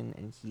 connection,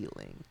 and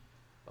healing.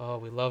 Oh,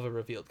 we love a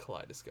revealed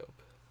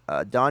kaleidoscope.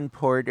 Don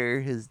Porter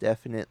is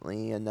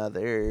definitely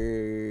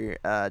another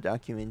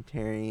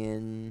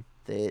documentarian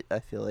that I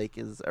feel like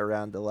is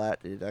around a lot.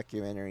 A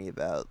documentary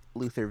about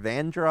Luther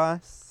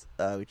Vandross,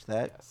 which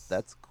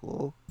that's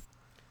cool.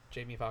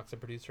 Jamie Foxx, a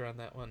producer on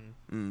that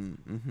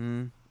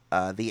one.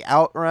 The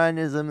Outrun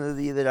is a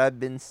movie that I've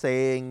been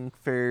saying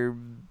for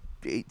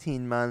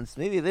 18 months.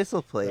 Maybe this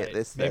will play at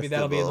this Maybe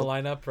festival. that'll be in the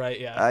lineup, right?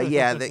 Yeah.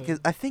 Yeah, because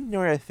I think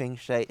Nora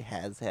Finkscheit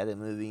has had a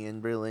movie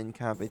in Berlin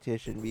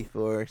competition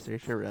before.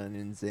 Saoirse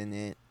Ronan's in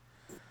it.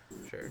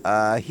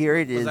 Sure. Here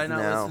it is Was I not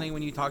now. listening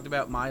when you talked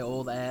about My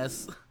Old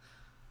Ass?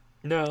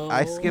 No.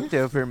 I skipped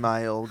over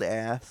My Old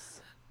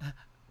Ass.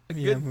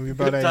 Yeah, Good- movie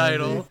about good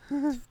title.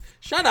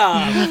 Shut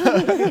up.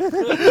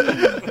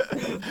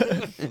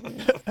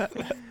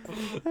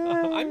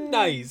 I'm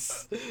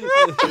nice. Do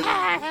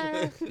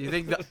you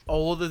think the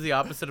old is the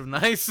opposite of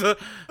nice? No,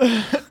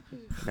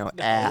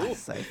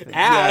 ass, I think.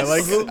 Ass.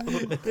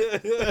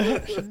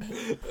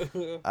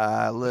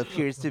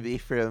 Appears to be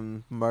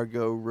from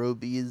Margot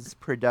Robbie's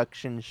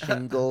production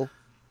Shingle.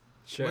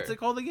 Sure. What's it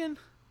called again?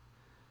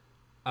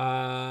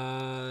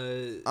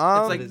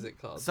 What is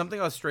it called?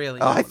 Something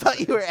Australian. Oh, I thought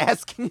you were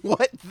asking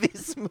what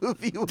this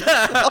movie was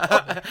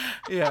called.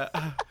 Yeah.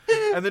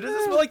 And then does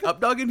it smell like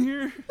updog in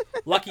here?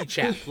 Lucky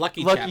Chap.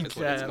 Lucky Lucky Chap is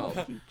what it's Chap.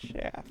 called.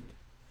 Chap.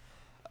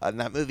 And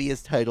that movie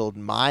is titled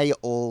My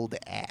Old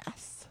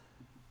Ass.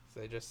 So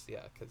they just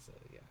because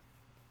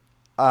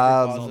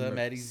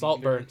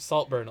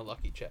Saltburn, a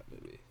Lucky Chap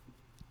movie.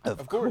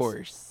 Of course.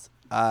 course.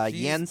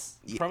 Jens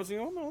Promising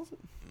Young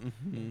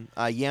Woman.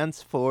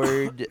 Jens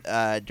Ford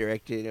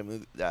directed a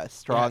movie,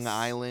 Strong Yes.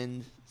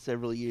 Island,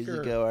 several years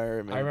Sure. ago. I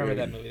remember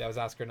that movie. That was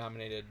Oscar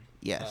nominated.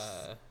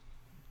 Yes.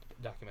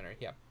 Documentary.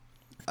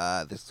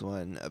 Yeah. This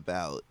one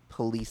about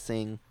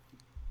policing.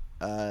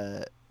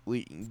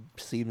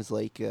 Seems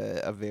like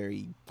a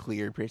very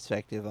clear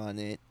perspective on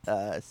it.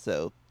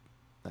 So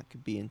that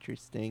could be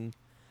interesting.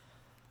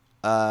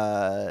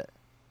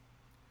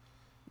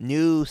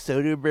 New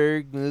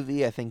Soderbergh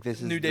movie. I think this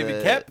is New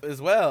David Kep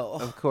as well.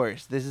 Of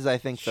course, this is I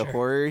think the Sure.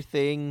 horror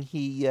thing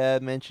he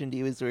mentioned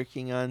he was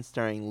working on,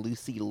 starring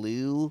Lucy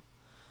Liu.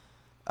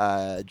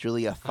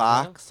 Julia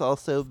Fox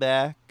also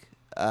back.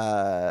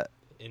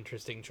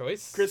 Interesting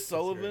choice. Chris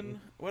Sullivan.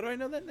 Why do I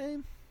know that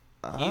name?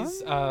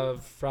 He's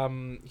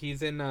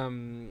he's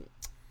in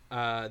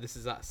This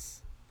Is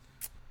Us.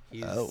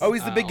 He's, Oh,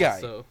 he's the big guy.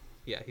 Also,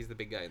 yeah, he's the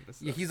big guy in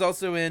this. Yeah, he's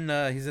also in.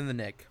 He's in The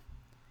Nick.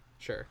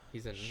 Sure,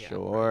 he's in. Yeah,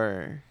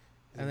 Sure.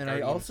 And then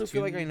Guardians I also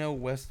feel 2. like I know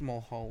West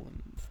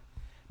Mulholland,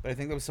 but I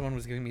think that was someone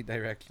was giving me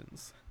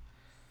directions.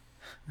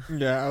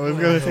 Yeah, I was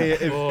gonna say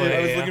if Boy,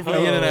 I was looking for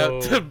the in and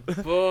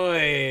out.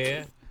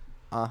 Boy.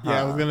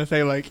 yeah, I was gonna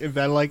say like is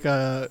that like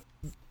the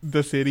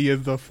city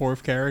is the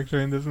fourth character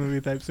in this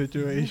movie type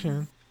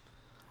situation?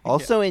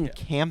 Also in Yeah.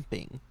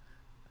 Camping,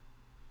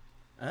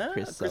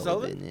 Chris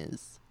Sullivan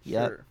is.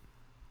 Yep. Sure.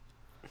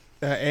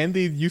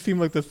 Andy, you seem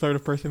like the sort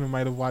of person who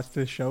might have watched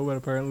this show, but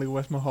apparently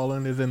West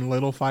Mulholland is in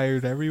Little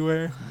Fires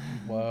Everywhere.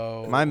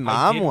 Whoa. My I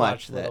mom did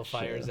watched watch Little that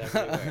Fires show.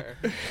 Everywhere.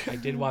 I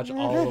did watch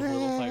all of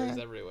Little Fires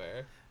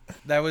Everywhere.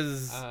 That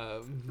was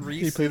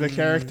He played a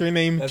character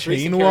named That's Chain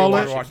recent Kerry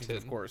Wallet. Washington.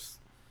 of course.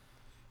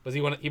 Was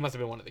he one? He must have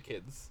been one of the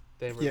kids.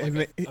 There were Yeah,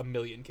 like his a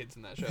million kids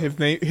in that show. His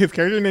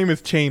character name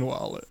is Chain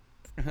Wallet.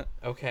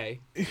 Okay,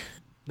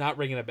 not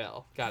ringing a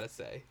bell. Gotta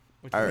say.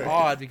 Which All is right.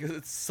 odd because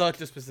it's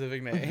such a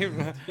specific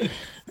name.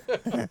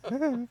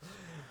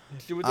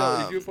 Did you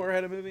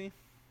had a movie?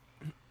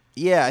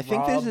 Yeah, I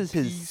think Rob this is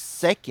his Peace.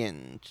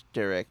 second Yes,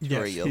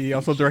 directorial. he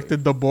also feature.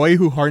 directed The Boy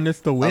Who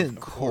Harnessed the Wind. Of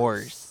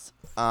course.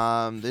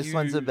 This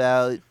one's Huge.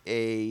 about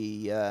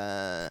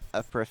a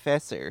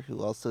professor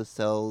who also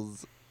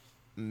sells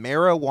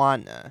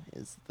marijuana.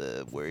 Is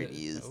the word Okay.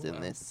 used Oh, in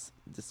wow. this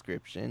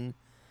description?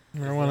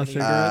 Marijuana Is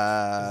there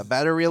cigarettes.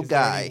 About a real Is there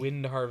any guy.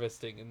 wind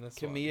harvesting in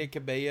this one? Camilla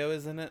Cabello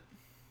is in it.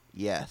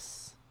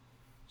 Yes.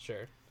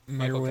 Sure.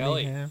 Mayor Michael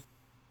Kelly. Winningham.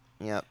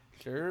 Yep.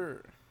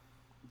 Sure.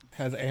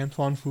 Has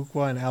Antoine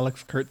Fuqua and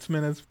Alex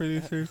Kurtzman as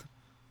producers.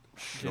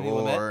 Jenny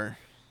Lumet? Sure.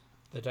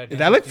 The dynamic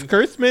Is Alex duo-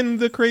 Kurtzman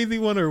the crazy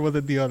one, or was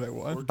it the other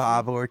one?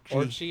 Bob Orchie.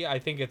 Orchie? I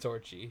think it's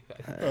Orchie.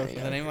 Alright.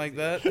 With a name like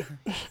that.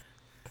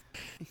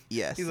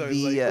 Yes. He's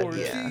always like, yeah.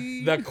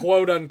 Orchie. The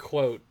quote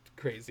unquote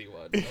crazy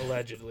one.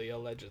 Allegedly.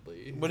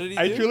 What did he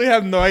do? I truly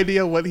have no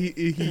idea what he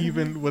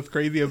even was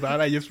crazy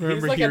about. I just He's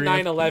remember like a hearing.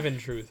 9/11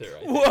 truther. I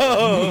think.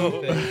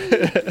 Whoa!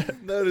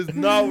 That is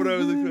not what I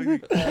was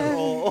expecting at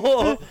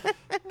all.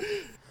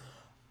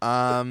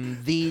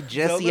 The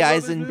Jesse Zelda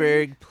Brothers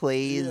Eisenberg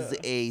plays Yeah.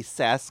 a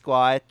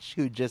Sasquatch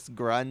who just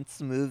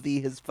grunts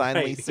movie has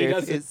finally Right, he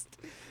doesn't- surfaced.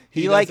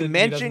 he He like doesn't- he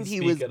mentioned doesn't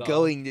he was speak at all.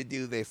 going to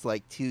do this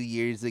like 2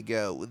 years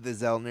ago with the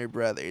Zellner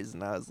brothers,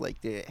 and I was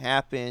like, did it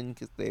happen?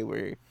 Because they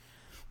were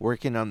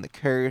working on the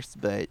curse,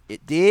 but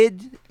it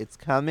did. It's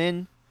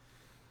coming.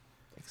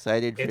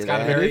 Excited for It's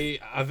that.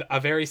 got a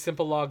very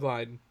simple log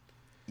line.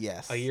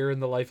 Yes. A year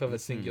in the life of a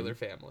singular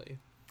family.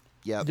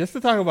 Yep. Just to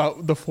talk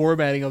about the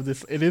formatting of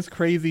this, it is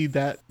crazy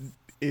that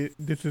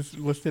this is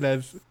listed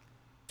as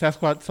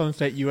Sasquatch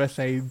Sunset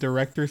USA,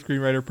 director,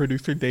 screenwriter,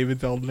 producer David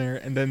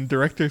Zeldner, and then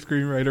director,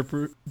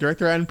 screenwriter,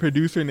 director and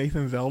producer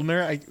Nathan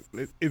Zeldner.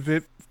 Is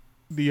it?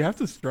 Do you have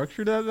to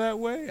structure that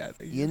way?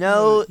 You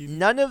know,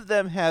 none of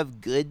them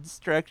have good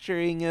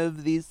structuring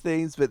of these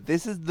things, but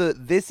this is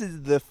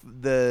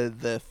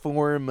the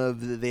form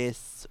of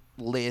this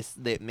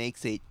list that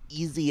makes it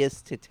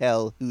easiest to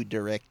tell who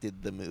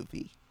directed the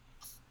movie.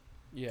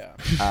 Yeah.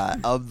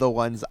 Of the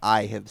ones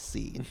I have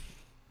seen.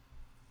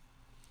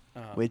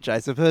 Which I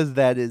suppose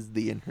that is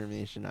the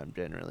information I'm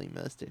generally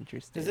most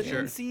interested in. Has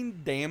anyone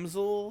seen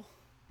Damsel?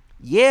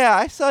 Yeah,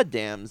 I saw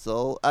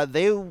Damsel.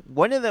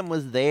 One of them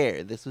was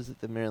there. This was at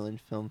the Maryland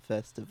Film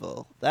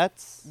Festival.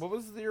 What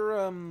was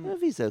your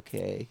movie's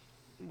okay.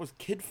 Was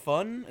Kid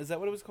Fun? Is that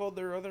what it was called?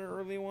 Their other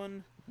early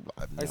one?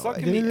 I saw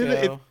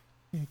idea.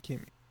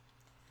 Kimiko.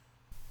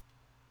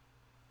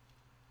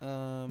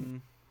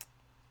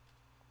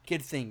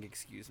 Kid Thing,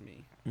 excuse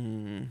me.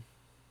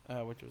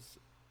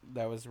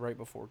 That was right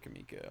before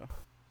Kimiko.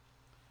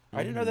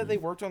 I didn't know that they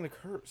worked on The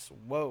Curse.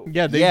 Whoa.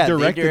 Yeah, they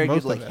directed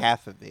most like of it.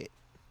 half of it.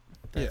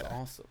 That's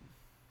awesome.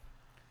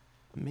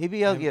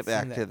 Maybe I'll get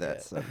back seen to that that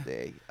yet.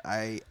 someday.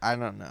 I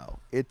don't know.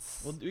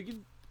 It's Well, we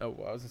can. Oh,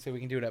 well, I was gonna say we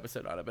can do an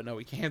episode on it, but no,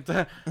 we can't.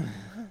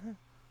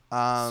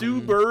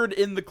 Sue Bird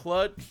in the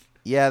Clutch.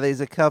 Yeah, there's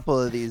a couple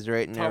of these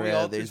right in a Tommy row.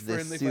 Aldrich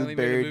There's finally this Sue made a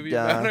Bird movie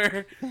about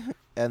her.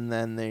 and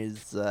then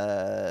there's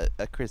a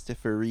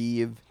Christopher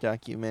Reeve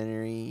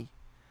documentary.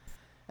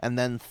 And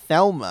then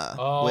Thelma,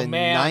 Oh, when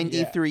man.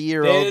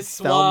 93-year-old This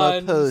Thelma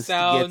one Post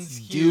sounds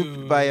gets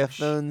duped by a huge.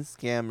 phone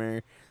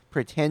scammer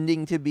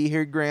pretending to be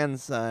her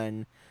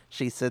grandson.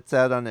 She sets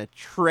out on a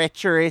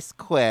treacherous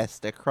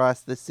quest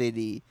across the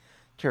city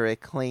to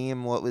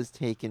reclaim what was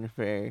taken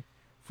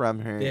from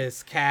her.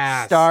 This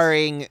cast.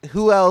 Starring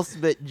who else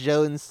but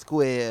Joan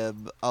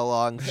Squibb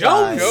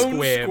alongside Joan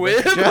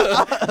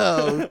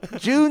Squibb.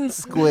 June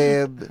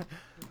Squibb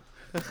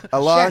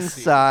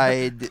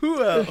alongside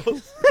Who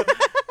else?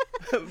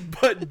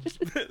 But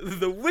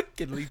the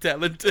wickedly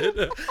talented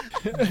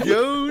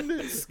Joan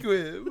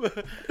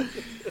Squibb.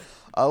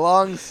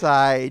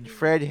 alongside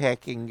Fred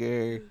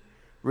Heckinger,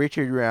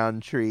 Richard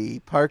Roundtree,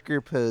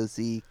 Parker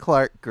Posey,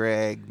 Clark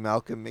Gregg,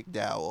 Malcolm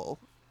McDowell.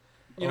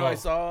 You know, I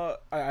saw.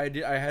 I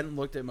hadn't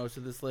looked at most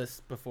of this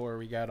list before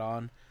we got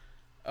on,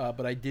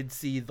 but I did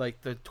see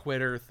like the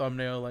Twitter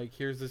thumbnail. Like,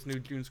 here's this new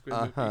June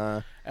Squibb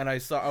movie, and I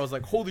was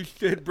like, holy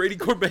shit, Brady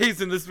Corbet's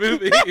in this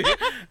movie.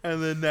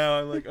 And then now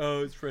I'm like,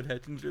 oh, it's Fred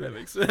Hettinger. That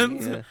makes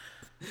sense. Yeah.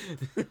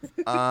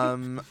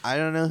 I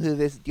don't know who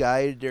this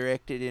guy who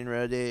directed and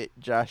wrote it,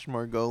 Josh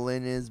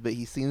Morgolin, is, but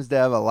he seems to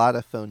have a lot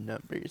of phone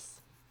numbers.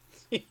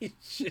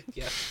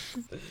 Yeah.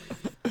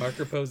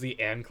 Parker Posey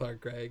and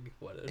Clark Gregg.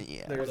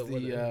 There's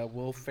the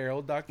Will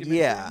Ferrell documentary.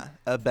 Yeah,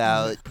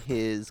 about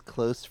his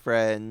close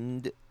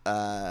friend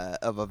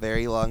of a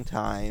very long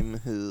time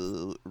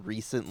who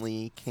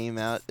recently came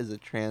out as a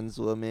trans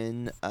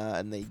woman,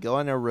 and they go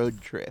on a road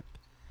trip.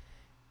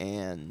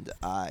 And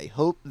I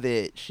hope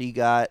that she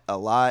got a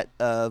lot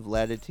of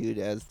latitude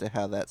as to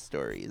how that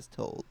story is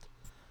told.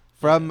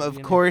 From,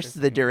 of course,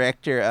 the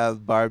director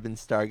of Barb and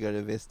Star Go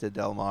to Vista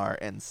Del Mar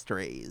and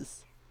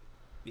Strays.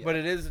 Yeah. But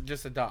it is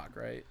just a doc,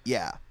 right?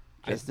 Yeah,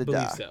 just I a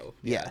believe doc. so.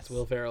 Yes. Yeah, it's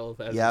Will Ferrell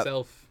as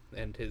himself,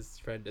 and his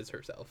friend is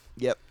herself.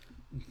 Yep.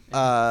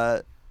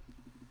 And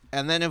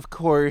then, of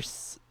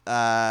course,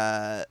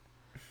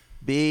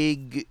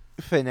 big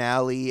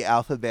finale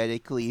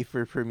alphabetically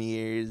for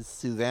premieres.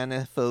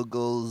 Susanna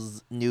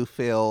Fogel's new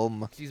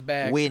film, She's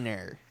back.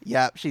 Winner.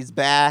 Yep, she's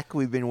back.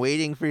 We've been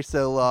waiting for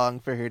so long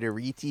for her to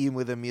reteam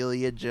with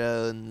Amelia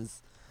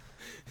Jones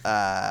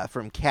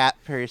from Cat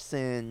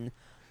Person,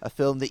 a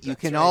film that you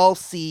can all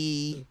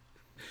see.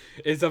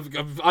 It's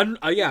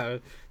yeah.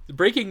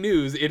 Breaking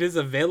news! It is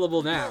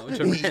available now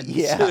to rent.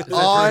 Yeah,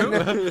 on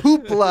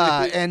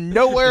Hoopla and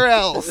nowhere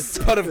else.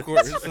 But of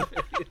course.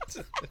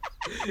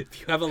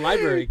 If you have a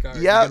library card,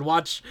 Yep. you can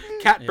watch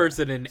Cat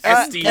Person in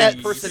SD.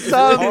 Cat Person is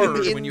some,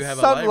 hard in when you have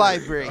a some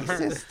library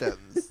library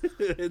systems.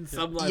 in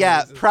some library Yeah,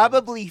 systems.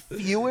 probably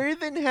fewer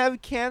than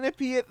have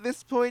Canopy at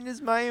this point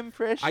is my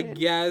impression. I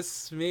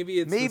guess maybe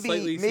it's seems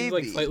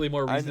like slightly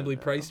more I don't reasonably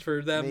know. priced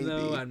for them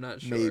though. Maybe. I'm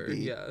not sure.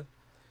 Maybe. Yeah.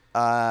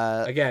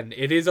 Again, Again,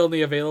 it is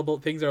only available.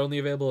 Things are only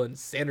available in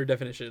standard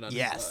definition. On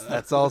yes,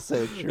 that's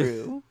also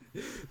true.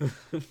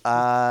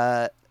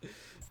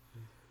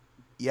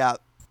 Yeah,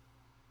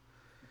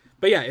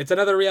 But yeah, it's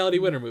another Reality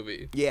Winner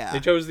movie. yeah. They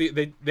chose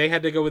they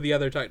had to go with the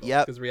other title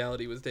Yep. because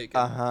Reality was taken.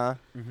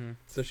 Mm-hmm.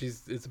 So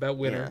it's about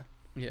winner,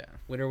 Yeah.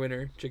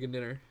 winner, chicken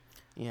dinner.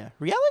 Yeah.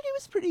 Reality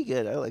was pretty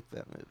good. I like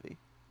that movie.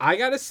 I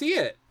gotta see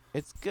it.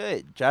 It's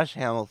good. Josh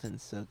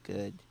Hamilton's so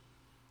good.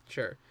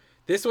 Sure.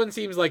 This one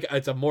seems like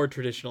it's a more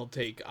traditional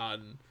take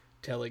on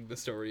telling the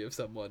story of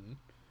someone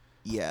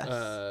Yes.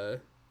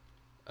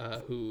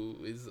 who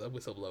is a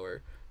whistleblower.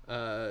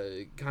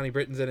 Connie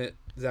Britton's in it.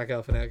 Zach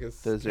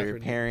Galifianakis. Those are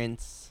Catherine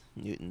parents.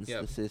 Newton's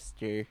Yep. the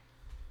sister.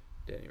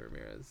 Danny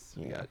Ramirez.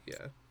 Yeah.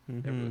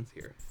 Mhm. Everyone's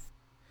here.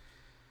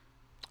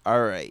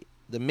 All right.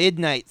 The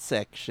midnight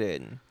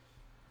section.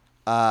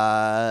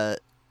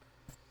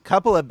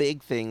 couple of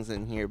big things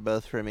in here,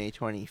 both from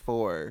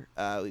A24.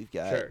 We've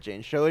got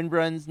Jane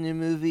Schoenbrun's new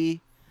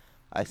movie.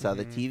 I saw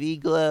the TV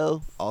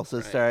Glow,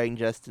 also starring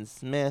Justin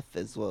Smith,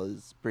 as well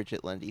as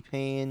Bridget Lundy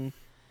Payne.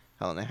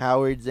 Helena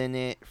Howard's in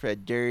it,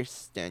 Fred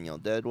Durst, Daniel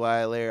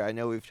Deadweiler. I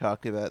know we've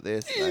talked about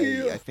this.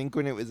 I think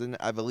when it was in,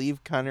 I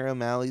believe Connor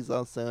O'Malley's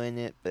also in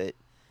it, but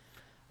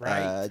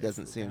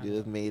doesn't seem to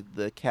have made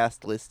the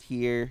cast list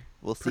here.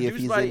 We'll see if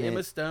he's in it. Produced by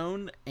Emma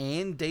Stone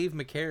and Dave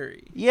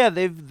McCary. Yeah,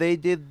 they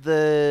did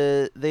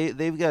the they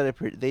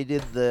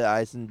did the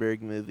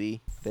Eisenberg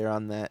movie. They're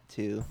on that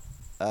too.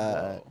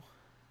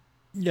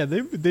 Yeah,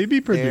 they be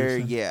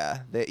producing.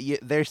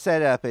 They're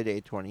set up at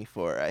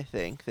A24. I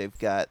think they've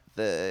got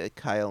the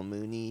Kyle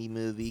Mooney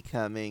movie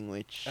coming,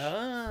 which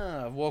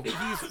well,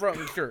 he's from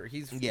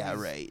he's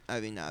right. I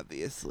mean,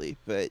 obviously,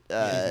 but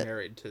he's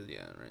married to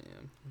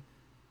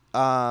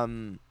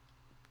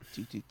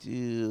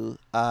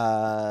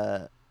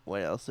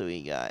what else do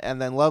we got?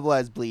 And then Love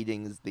Lies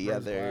Bleeding is the Rose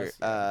other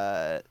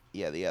Glass,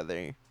 the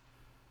other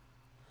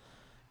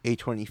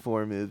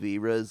A24 movie.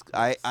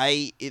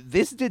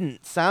 This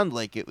didn't sound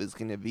like it was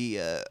gonna be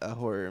a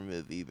horror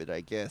movie, but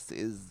I guess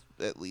is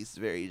at least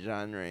very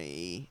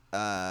genre-y,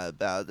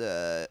 about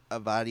a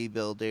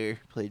bodybuilder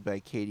played by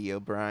Katie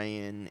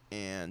O'Brien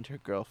and her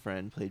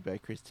girlfriend played by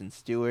Kristen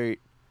Stewart.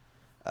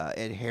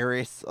 Ed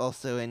Harris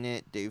also in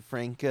it. Dave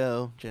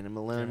Franco, Jenna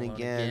Malone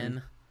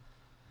again.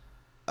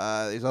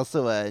 There's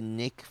also a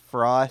Nick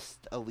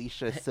Frost,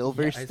 Alicia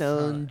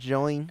Silverstone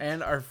joint,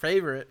 and our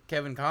favorite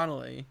Kevin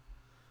Connolly.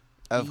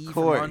 Of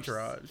course, from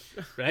Entourage.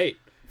 Right.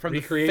 From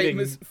recreating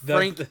the famous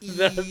Frank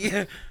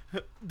E.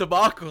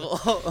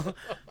 debacle.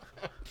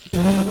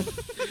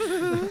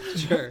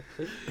 Sure.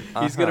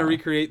 He's gonna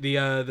recreate the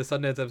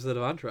Sundance episode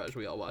of Entourage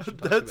we all watched.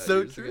 That's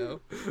so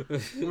true.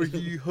 Where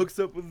he hooks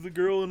up with the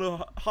girl in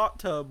a hot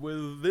tub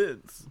with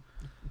Vince.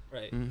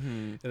 Right.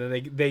 And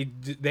then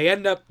they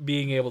end up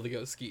being able to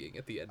go skiing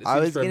at the end. I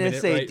was gonna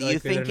say, do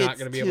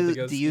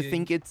you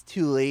think it's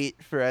too late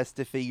for us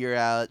to figure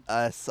out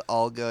us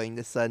all going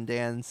to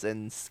Sundance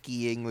and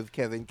skiing with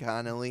Kevin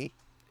Connolly?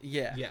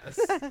 Yeah. Yes.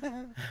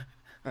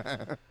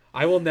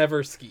 I will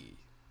never ski.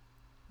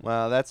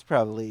 Well, I'm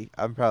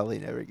probably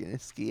never gonna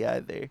ski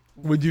either.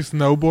 Would you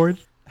snowboard?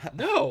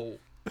 No.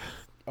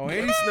 Oh,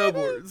 and he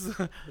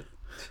snowboards.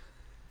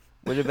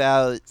 What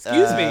about?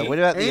 Excuse me. What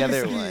about the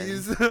other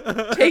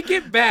one? Take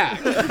it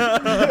back.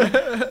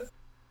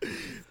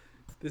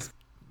 This.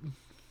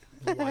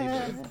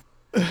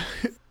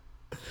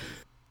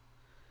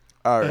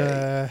 All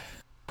right.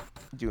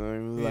 Do you want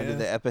to move on to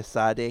the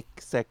episodic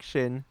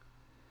section?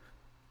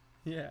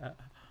 Yeah.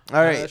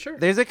 All right. Sure.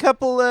 There's a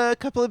couple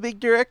of big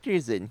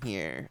directors in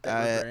here.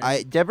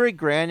 Deborah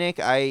Granick.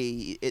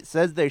 It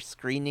says they're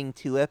screening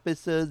 2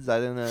 episodes. I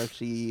don't know if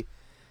she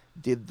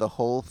did the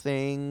whole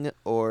thing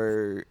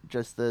or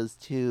just those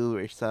 2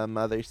 or some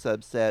other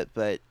subset,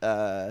 but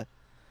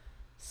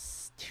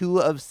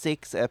 2 of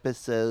 6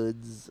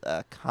 episodes.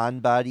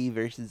 Conbody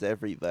versus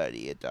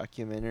Everybody, a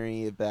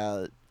documentary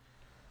about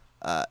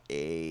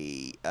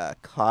a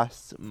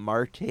Cos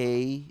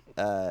Marte,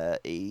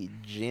 a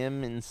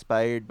gym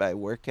inspired by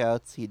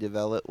workouts he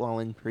developed while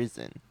in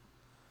prison.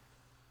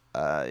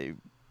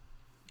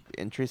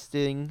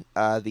 Interesting.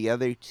 The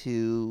other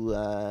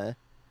 2,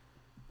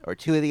 or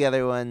 2 of the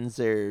other ones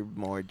are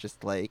more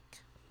just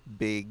like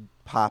big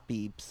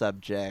poppy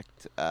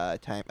subject,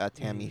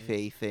 Tammy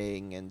Faye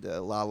thing and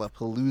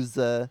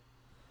Lollapalooza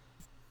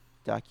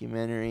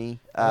documentary.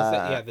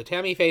 The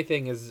Tammy Faye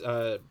thing is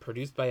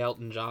produced by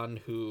Elton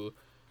John, who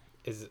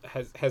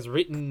has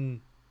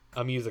written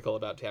a musical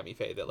about Tammy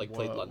Faye that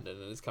played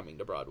London and is coming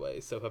to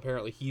Broadway. So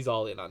apparently he's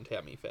all in on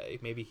Tammy Faye.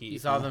 Maybe he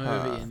saw the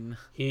movie and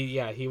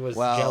he was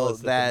jealous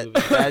of the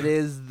movie. That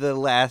is the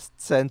last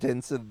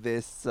sentence of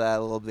this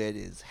little bit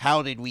is,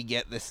 how did we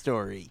get this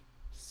story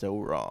so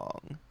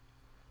wrong?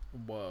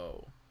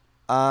 Whoa.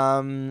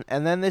 And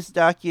then this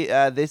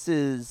this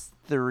is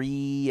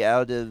 3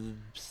 out of,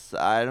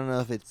 I don't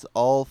know if it's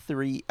all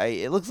 3.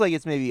 It looks like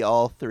it's maybe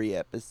all 3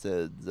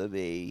 episodes of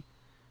it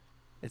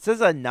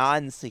says a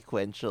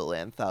non-sequential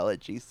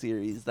anthology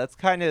series. That's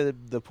kind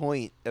of the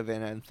point of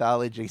an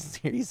anthology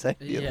series, I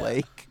feel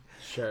like.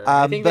 Sure.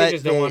 I think they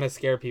just don't want to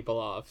scare people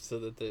off so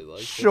that they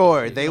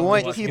Sure, they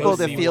want people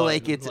to feel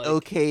like it's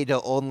okay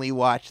to only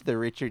watch the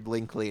Richard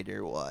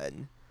Linklater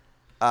one.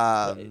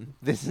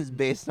 This is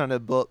based on a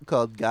book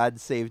called God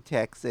Save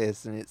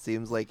Texas, and it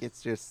seems like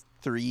it's just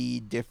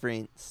 3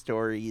 different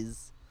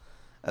stories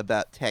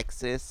about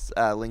Texas.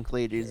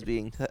 Linklater's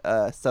being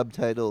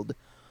subtitled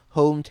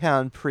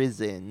Hometown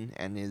Prison,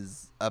 and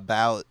is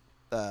about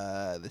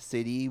the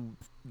city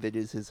that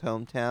is his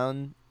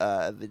hometown,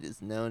 that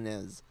is known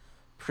as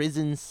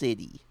Prison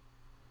City.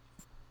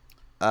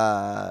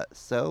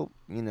 So,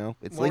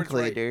 it's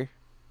Linklater.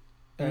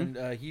 Right.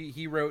 And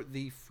he wrote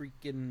the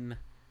freaking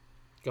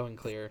Going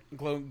Clear.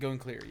 Going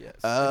Clear, yes.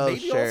 Oh, and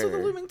maybe sure. also the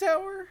Looming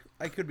Tower.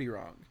 I could be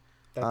wrong.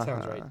 That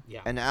sounds right.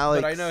 Yeah. And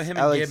Alex, but I know him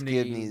Alex and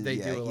Gibney. Gibney's, They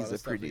do a lot he's of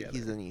stuff together.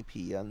 He's an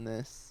EP on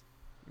this.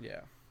 Yeah.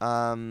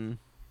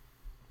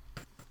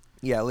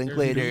 Yeah,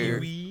 Linklater.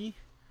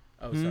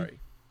 Oh, sorry.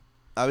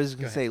 I was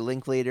Go gonna say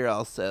Linklater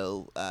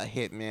also.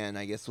 Hitman,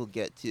 I guess we'll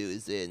get to,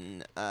 is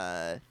in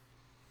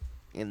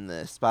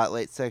the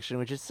spotlight section,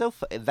 which is so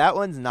that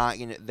one's not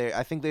gonna. There,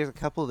 I think there's a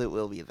couple that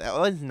will be. That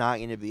one's not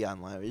gonna be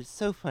online. It's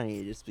so funny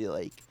to just be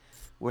like,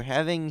 we're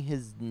having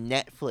his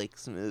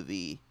Netflix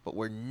movie, but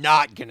we're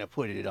not gonna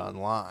put it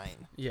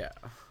online. Yeah.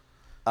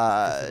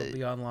 It'll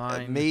be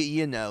online.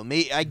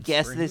 I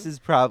guess this is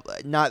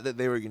probably not that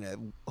they were gonna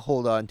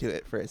hold on to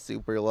it for a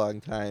super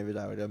long time,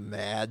 but I would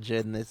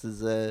imagine this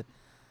is a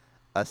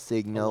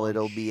signal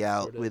it'll be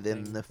out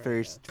within the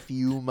first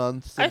few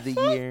months of the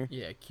year.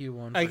 Yeah,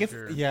 Q1. I guess.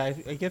 Sure. Yeah,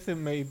 I guess it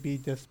may be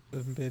just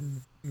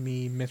been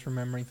me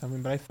misremembering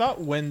something, but I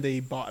thought when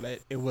they bought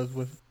it,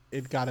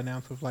 it got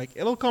announced with like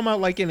it'll come out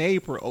like in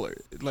April or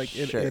like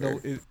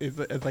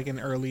it's like an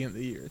early in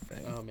the year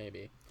thing. Oh,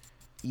 maybe.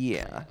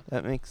 Yeah,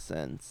 that makes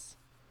sense.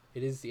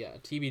 It is,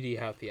 TBD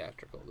how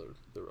theatrical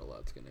the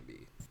rollout's gonna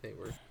be. They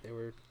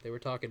were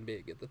talking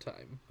big at the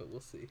time, but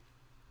we'll see.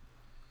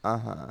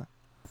 I'll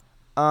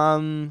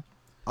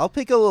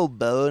pick a little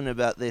bone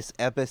about this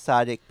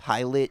episodic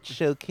pilot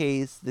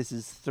showcase. This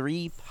is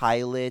 3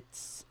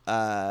 pilots.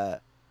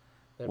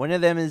 One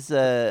of them is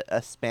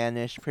a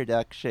Spanish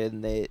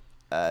production that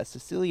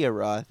Cecilia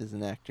Roth is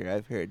an actor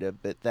I've heard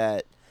of, but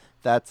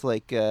that's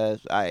like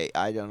I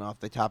don't know off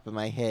the top of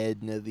my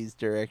head know these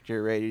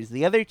director writers.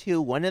 The other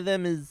 2, one of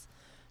them is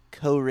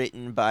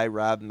co-written by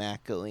Rob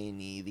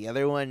McElhenney. The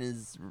other one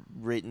is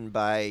written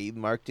by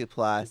Mark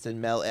Duplass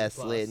and Mel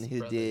Eslin,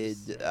 who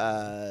did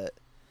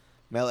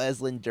Mel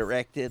Eslin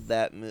directed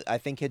that movie. I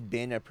think had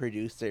been a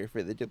producer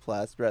for the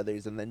Duplass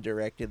brothers and then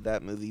directed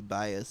that movie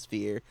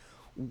Biosphere.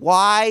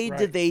 Why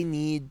do they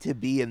need to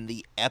be in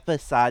the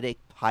episodic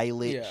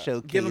pilot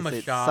showcase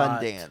at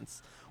shot.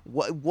 Sundance?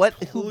 What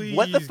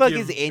the fuck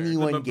is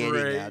anyone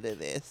getting out of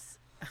this?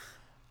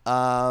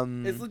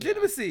 It's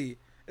legitimacy.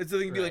 It's so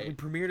they can be like, we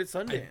premiered at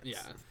Sundance.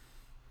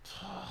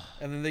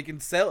 And then they can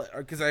sell it,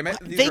 because I meant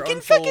these they are can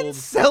unsold. fucking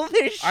sell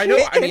their shit. I know.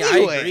 I mean,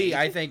 anyway.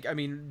 I agree. I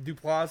mean,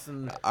 Duplass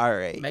and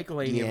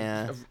McElhenney.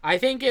 Yeah. I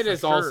think it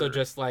is also sure.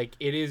 just like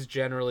it is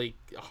generally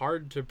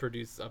hard to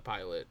produce a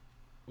pilot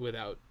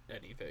without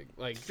anything.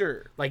 Like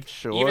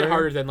even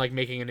harder than like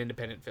making an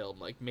independent film.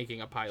 Like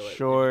making a pilot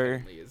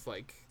independently is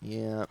like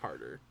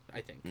harder. I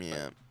think.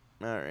 Yeah.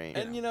 All right.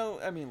 And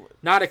I mean,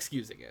 not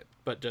excusing it,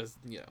 but just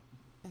Yeah.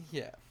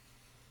 Yeah.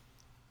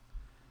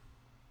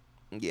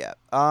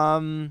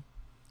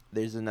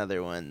 There's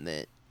another one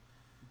that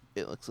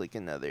it looks like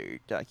another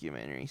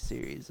documentary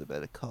series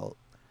about a cult.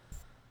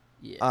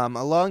 Yeah.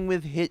 Along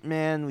with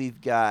Hitman, we've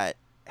got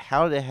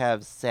How to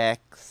Have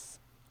Sex.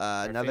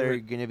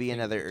 Another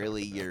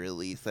early year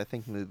release. I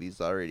think movie's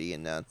already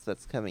announced.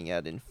 That's coming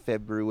out in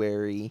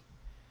February.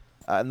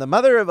 And The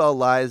Mother of All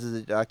Lies is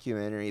a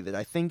documentary that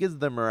I think is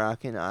the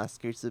Moroccan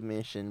Oscar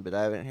submission, but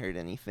I haven't heard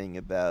anything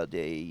about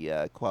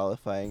a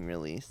qualifying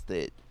release.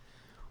 That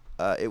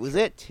it was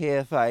at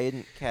TIFF. I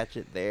didn't catch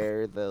it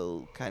there,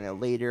 though kind of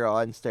later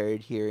on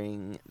started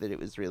hearing that it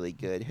was really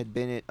good. Had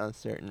been at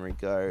Uncertain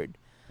Regard.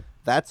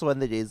 That's one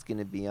that is going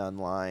to be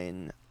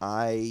online.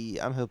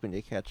 I'm hoping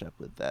to catch up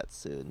with that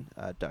soon.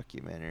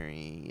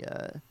 Documentary.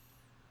 I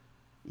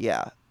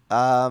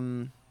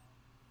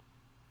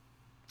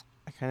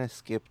kind of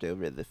skipped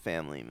over the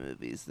family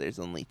movies. There's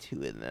only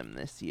 2 of them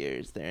this year.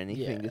 Is there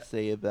anything to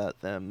say about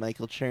them?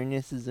 Michael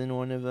Chernus is in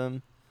one of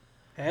them.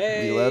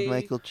 Hey, we love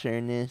Michael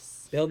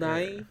Chernus. Bill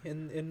Nye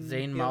and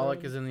Zayn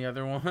Malik is in the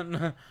other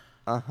one.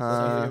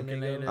 Uh-huh.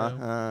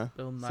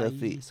 Bill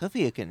Nye.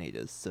 Sophia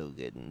Caneda's so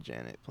good in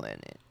Janet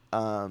Planet.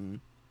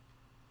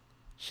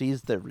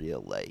 She's the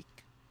real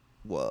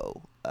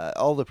whoa.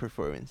 All the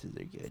performances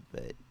are good,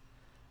 but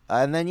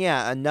and then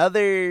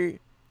another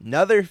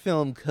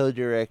film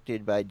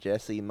co-directed by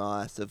Jesse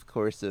Moss, of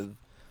course, of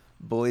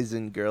Boys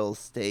and Girls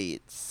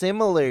State.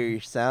 Similar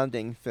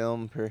sounding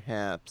film,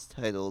 perhaps,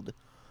 titled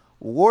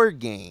War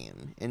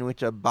Game, in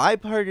which a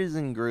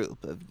bipartisan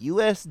group of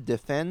U.S.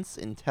 defense,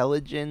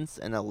 intelligence,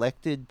 and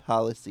elected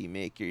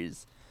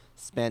policymakers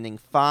spanning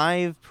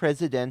 5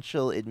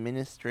 presidential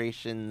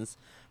administrations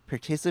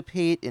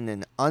participate in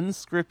an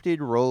unscripted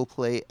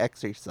role-play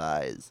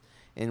exercise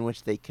in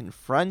which they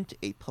confront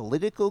a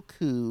political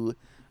coup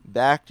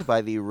backed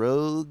by the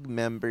rogue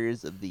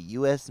members of the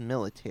U.S.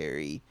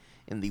 military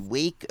in the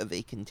wake of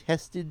a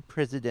contested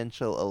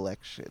presidential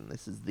election.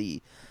 This is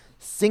the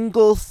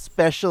single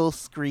special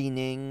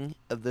screening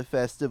of the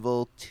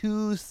festival,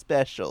 too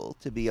special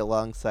to be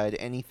alongside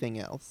anything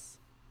else.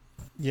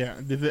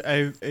 Yeah,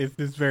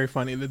 it's very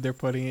funny that they're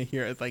putting it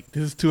here. It's like,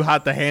 this is too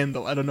hot to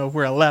handle. I don't know if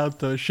we're allowed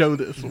to show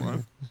this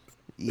one.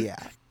 Yeah.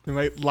 They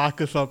might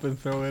lock us up and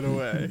throw it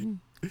away.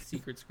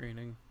 Secret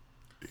screening.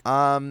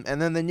 And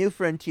then the New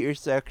Frontier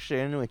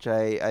section, which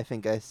I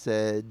think I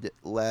said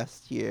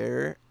last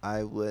year,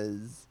 I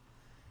was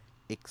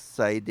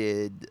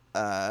excited.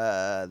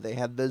 They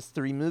had those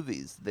 3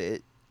 movies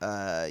that,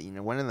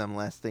 one of them,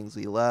 Last Things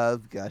We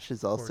Love, gosh,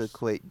 is also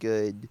quite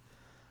good.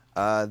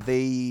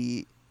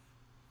 They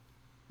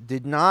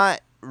did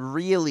not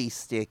really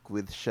stick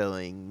with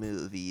showing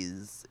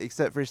movies,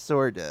 except for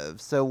sort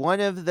of. So one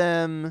of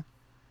them,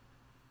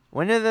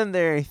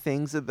 there are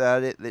things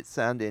about it that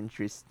sound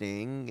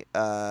interesting.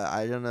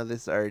 I don't know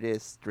this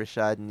artist,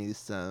 Rashad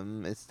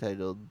Newsom. It's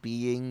titled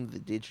 "Being the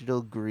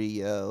Digital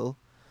Griot,"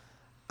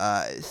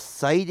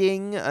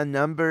 citing a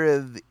number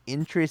of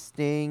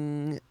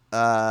interesting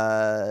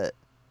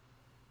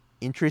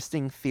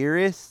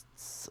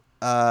theorists.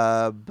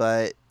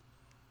 But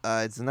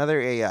it's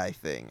another AI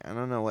thing. I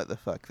don't know what the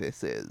fuck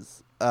this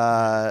is.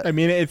 I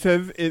mean, it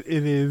says it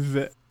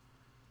is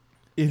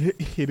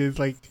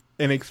like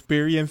an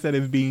experience that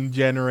is being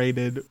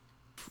generated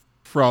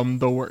from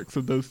the works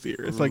of those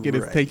theorists. Like it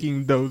is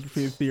taking those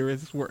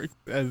theorists' work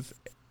as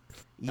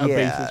a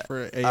basis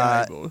for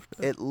AI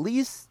bullshit. At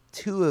least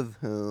two of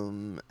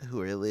who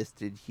are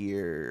listed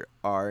here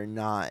are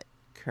not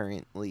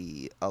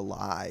currently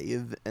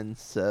alive, and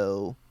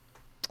so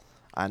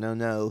I don't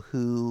know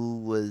who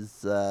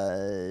was,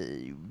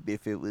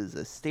 if it was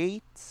a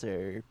state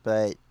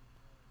but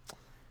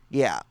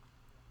yeah.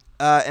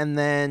 And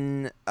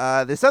then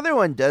this other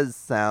one does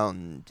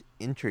sound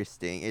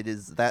interesting. It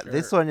is that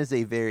This one is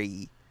a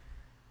very,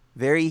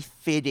 very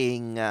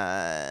fitting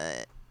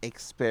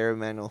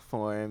experimental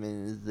form,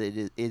 and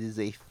it is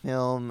a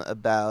film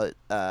about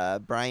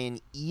Brian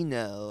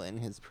Eno and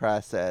his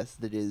process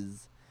that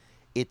is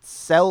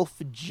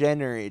itself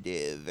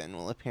generative and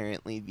will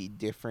apparently be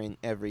different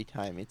every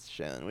time it's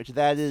shown, which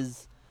that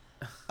is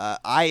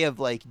I have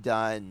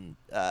done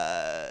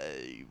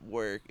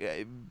work.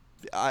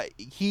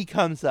 He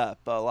comes up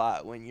a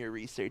lot when you're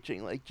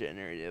researching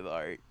generative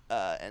art,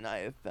 and I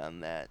have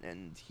found that,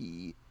 and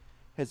he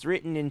has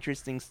written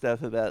interesting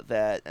stuff about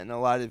that, and a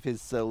lot of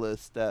his solo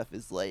stuff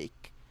is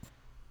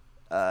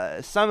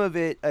some of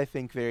it I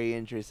think very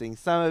interesting.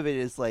 Some of it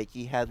is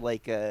he had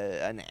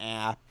an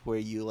app where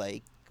you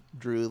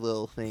drew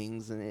little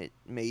things and it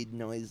made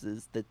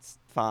noises. That's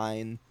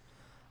fine.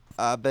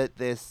 But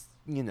this,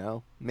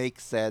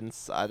 makes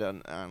sense. I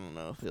don't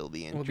know if it'll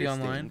be interesting. Will it be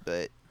online?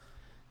 But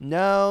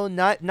no,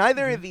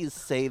 neither of these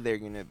say they're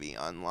gonna be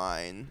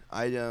online.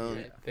 I don't.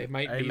 Yeah, they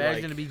might be. I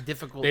imagine it'd be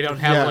difficult. They don't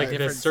to have do a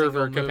the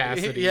server different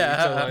single movie. capacity.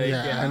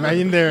 Yeah. I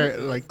imagine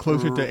they're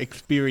closer to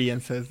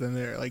experiences than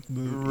they're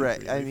movies.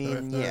 Right. I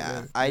mean,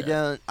 I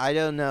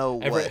don't know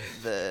what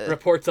the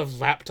reports of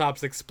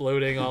laptops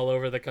exploding all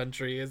over the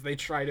country as they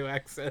try to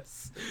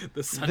access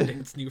the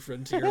Sundance New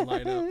Frontier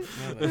lineup.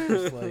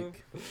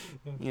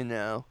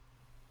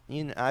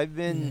 I've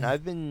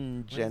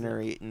been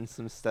generating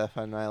some stuff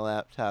on my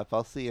laptop.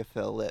 I'll see if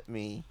they'll let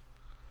me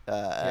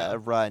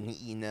run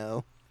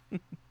Eno.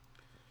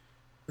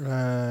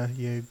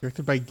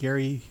 Directed by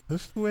Gary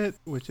Hustwit,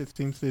 which it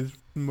seems his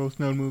most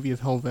known movie is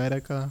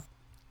Helvetica.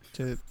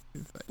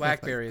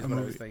 Blackberry is what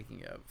I was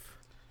thinking of,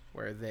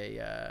 where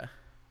they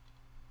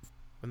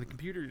when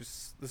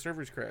the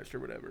servers crashed or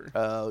whatever.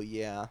 Oh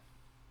yeah.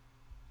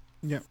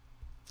 Yeah.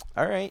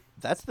 All right,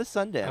 that's the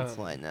Sundance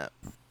lineup.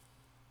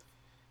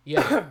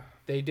 Yeah,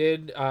 they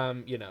did.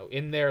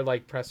 In their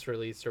press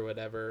release or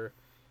whatever,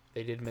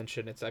 they did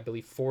mention it's, I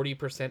believe,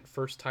 40%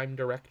 first-time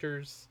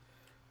directors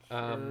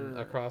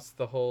across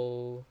the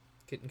whole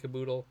kit and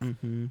caboodle.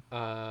 Mm-hmm.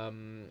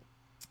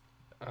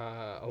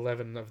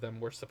 11 of them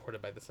were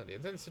supported by the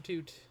Sundance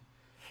Institute.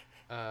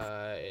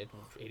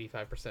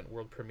 85%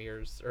 world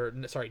premieres,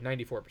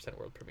 94%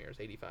 world premieres.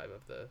 85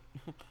 of the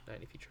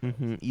 90 feature films.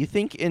 Mm-hmm. You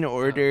think in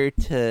order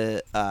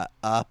to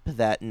up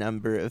that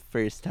number of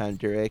first-time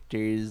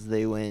directors,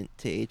 they went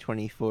to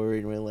A24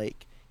 and were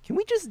like, "Can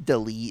we just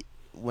delete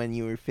When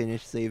You Were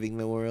Finished Saving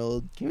the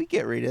World? Can we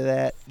get rid of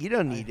that? You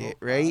don't need it,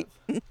 right?"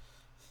 I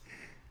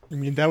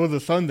mean, that was a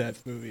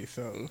Sundance movie,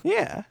 so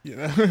yeah,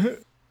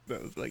 that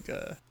was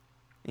a.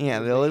 Yeah,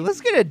 they're like,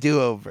 let's get a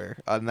do-over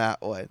on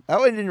that one. That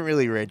one didn't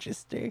really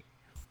register. Great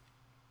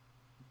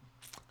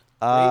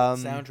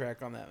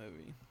soundtrack on that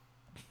movie.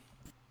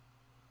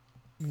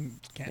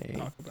 Can't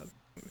talk about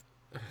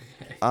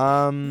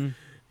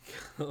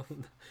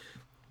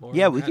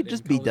yeah, we could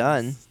just be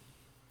done.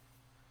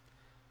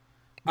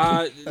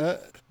 I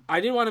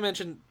did want to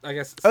mention, I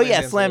guess.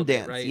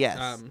 Slamdance, right?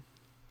 yes.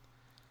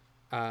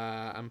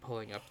 I'm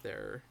pulling up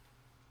their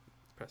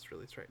press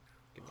release right now.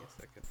 Give me a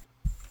second.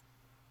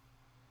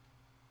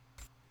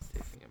 It's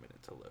taking a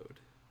minute to load.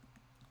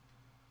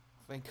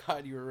 Thank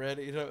God you were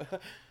ready.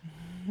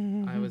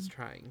 I was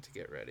trying to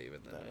get ready,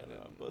 but then I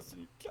didn't. Busting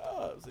your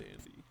calves,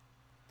 Andy.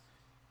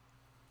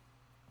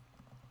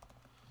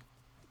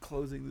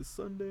 Closing the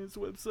Sundance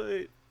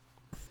website.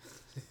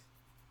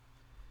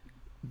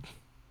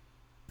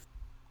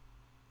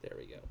 There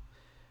we go.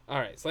 All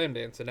right,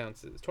 Slamdance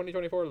announces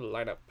 2024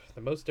 lineup,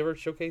 the most diverse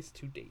showcase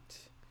to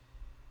date.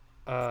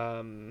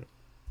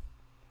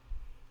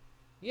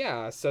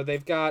 Yeah, so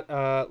they've got,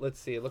 let's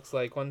see, it looks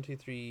like 1, 2,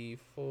 3,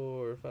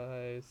 4,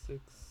 5,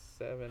 6,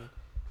 7,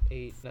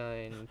 8,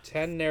 9,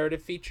 10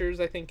 narrative features,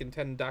 I think, and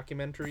 10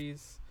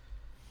 documentaries.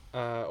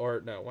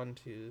 1,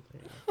 2,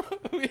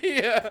 3.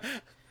 Yeah.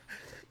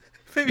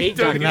 Maybe Eight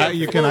don't documentaries. get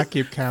You full- cannot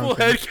keep full counting.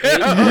 head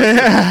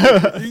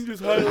count. You can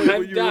just highlight what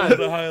I'm you wanted to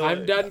done. highlight.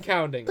 I'm done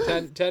counting.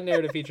 10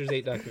 narrative features,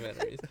 8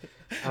 documentaries.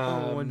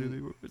 Oh, one, 2, 3,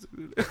 4, 5,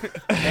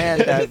 6.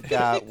 And I've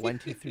got 1,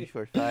 2, 3,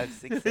 4, 5,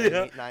 6, 7,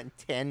 8, 9,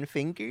 10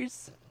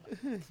 fingers.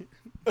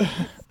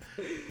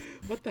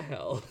 What the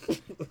hell?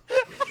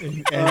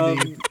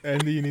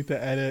 Andy, you need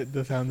to edit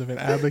the sound of an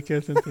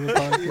abacus into the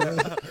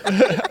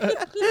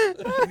podcast.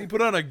 You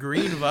put on a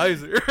green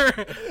visor.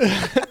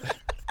 That's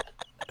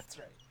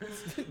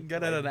right.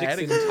 Got out an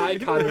Dixon attic.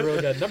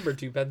 Ticonderoga number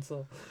 2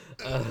 pencil.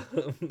 Let's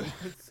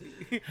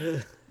see.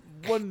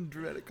 1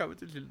 dramatic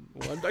competition.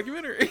 1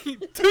 documentary.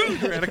 2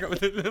 dramatic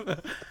competition.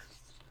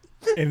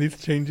 And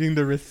he's changing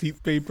the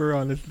receipt paper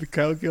on his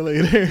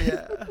calculator.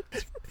 Yeah.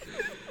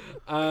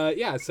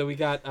 Yeah, so we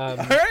got All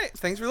right.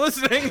 Thanks for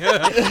listening.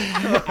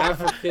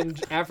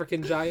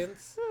 African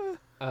Giants,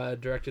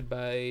 directed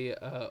by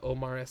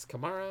Omar S.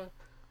 Kamara.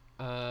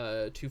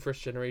 2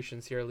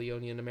 first-generation Sierra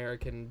Leonean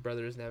American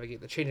brothers navigate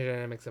the changing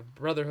dynamics of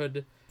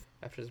brotherhood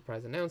after the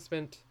surprise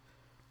announcement.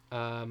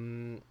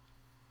 All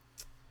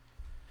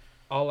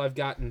I've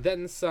Got and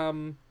Then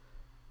Some.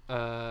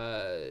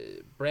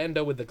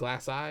 Brando with the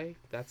Glass Eye.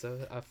 That's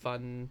a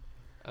fun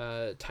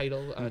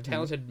title.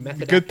 Talented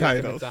method Good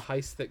actor titles. commits a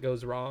heist that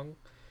goes wrong.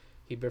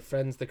 He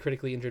befriends the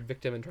critically injured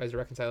victim and tries to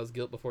reconcile his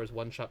guilt before his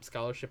one-shot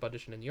scholarship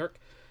audition in New York.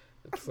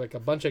 It's like a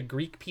bunch of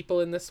Greek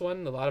people in this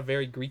one. A lot of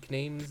very Greek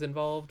names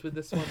involved with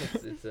this one.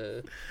 It's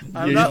a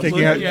I'm You're not taking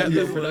looking out- at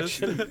the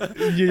production.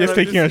 production. You're just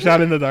taking a shot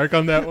in the dark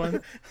on that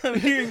one. I'm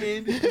hearing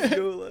Andy just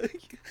go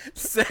like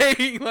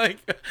saying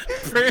like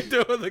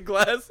Brando with a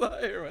glass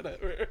eye or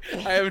whatever.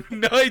 I have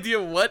no idea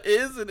what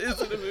is and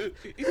isn't a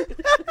movie.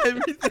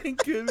 Everything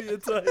could be a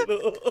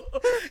title.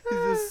 He's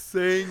just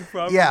saying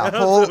proper Yeah,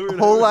 nouns over and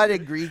whole over. lot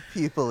of Greek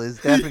people is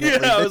definitely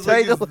Yeah, I the was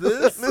like, title is of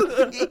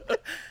the movie.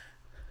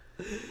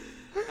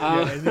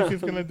 Yeah, I think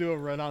he's gonna do a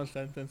run-on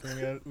sentence,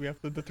 and we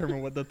have to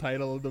determine what the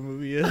title of the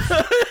movie is.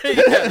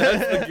 Yeah,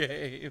 that's the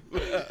game.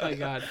 Oh my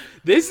god.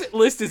 This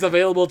list is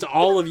available to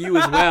all of you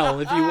as well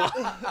if you want.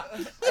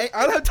 Hey,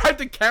 I don't have time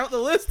to count the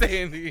list,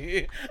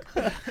 Andy.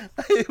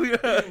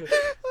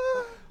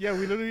 Yeah,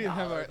 we don't even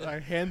have our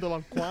handle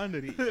on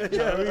quantity. We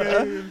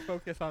don't even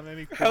focus on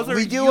any. How's our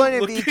We do you want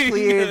to be looking?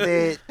 clear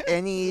that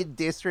any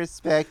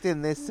disrespect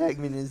in this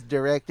segment is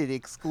directed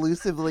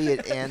exclusively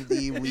at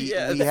Andy.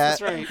 Yes,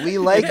 that's right. We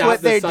like Not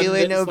what the they're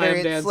doing over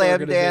at Slamdance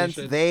Slamdance.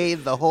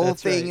 organization. The whole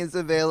That's thing right. is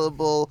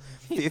available.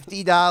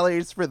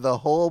 $50 for the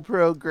whole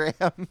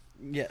program.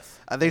 Yes.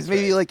 There's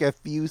maybe like a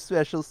few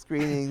special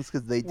screenings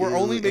because they do. We're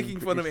only in making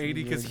fun of person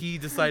Andy because and- he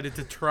decided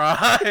to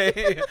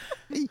try.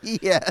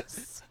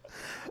 Yes.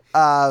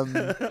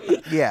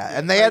 Yeah,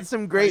 and they had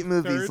some great my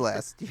movies third-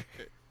 last year.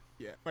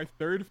 Yeah, my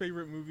third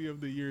favorite movie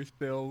of the year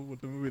still was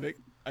the movie that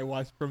I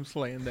watched from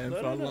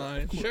Slamdance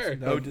online. Sure.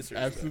 No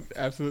disrespect.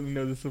 Absolutely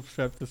no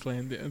disrespect to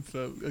Slamdance.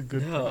 So a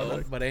good No.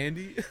 product. But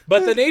Andy,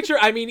 But the nature,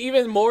 I mean,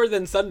 even more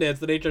than Sundance,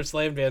 the nature of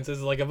Slamdance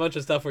is like a bunch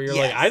of stuff where you're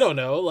like, Yes. I don't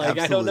know. Like,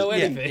 I don't know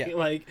Absolutely. anything. Yeah.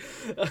 Like,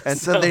 And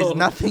so there's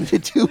nothing to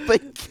do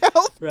but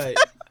count. Right.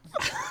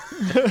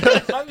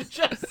 I'm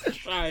just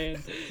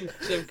trying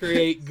to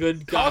create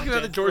good talk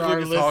about the content George for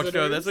our Lucas talk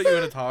show. listeners. That's what you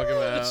want to talk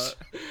about.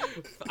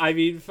 I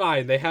mean,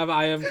 fine. They have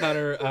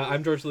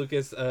I'm George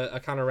Lucas, a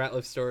Connor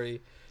Ratliff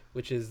story,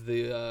 which is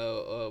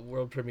the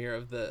world premiere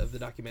of the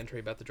documentary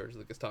about the George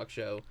Lucas talk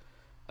show,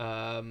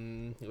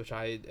 which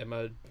I am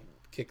a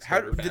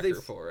Kickstarter backer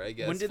for. I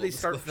guess. When did full they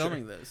start disclosure.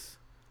 filming this?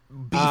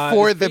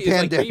 Before the It's like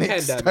pandemic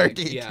pre-pandemic.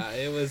 started. Yeah,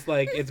 it was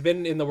like it's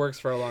been in the works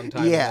for a long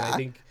time. Yeah. and I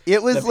think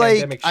It was the like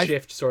pandemic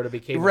shift sort of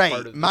became a part right.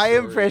 of the My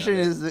story impression of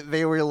it. is that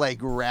they were like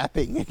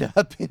wrapping it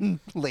up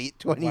in late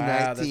 2019,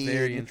 Wow, that's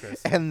very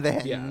interesting. and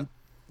then Yeah.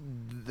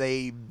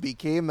 they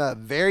became a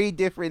very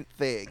different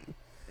thing.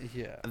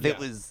 Yeah. That Yeah.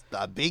 was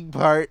a big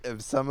part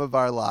of some of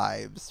our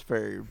lives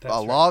for That's a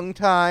right. long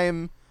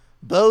time,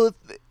 both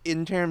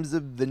in terms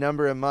of the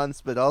number of months,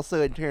 but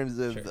also in terms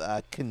of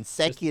Sure.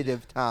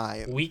 consecutive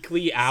time.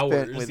 Weekly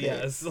hours, with it.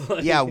 yes.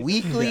 Like- Yeah,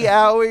 weekly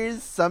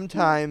hours,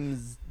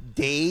 sometimes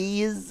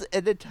days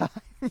at a time.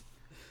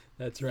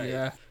 That's right.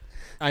 Yeah,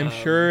 I'm Um,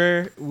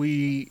 sure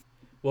we.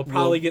 We'll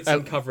probably Well, get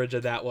some coverage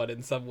of that one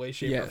in some way,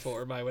 shape, or Yes.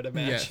 form, I would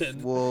Yes.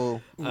 imagine.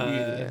 Well,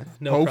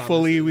 No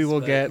hopefully, we promises, will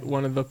but- get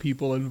one of the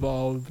people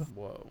involved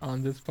Whoa.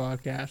 on this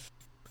podcast,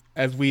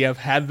 as we have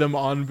had them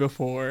on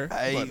before.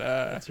 I-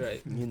 That's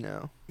right. you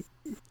know.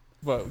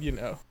 But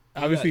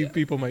obviously yeah.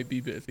 people might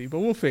be busy, but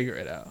we'll figure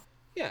it out.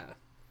 Yeah.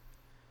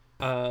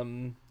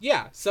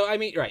 Yeah. So I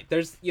mean, right?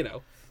 There's,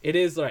 it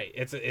is right.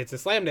 It's a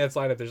Slamdance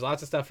lineup. There's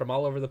lots of stuff from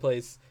all over the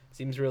place.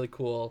 Seems really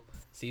cool.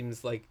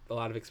 Seems like a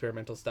lot of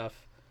experimental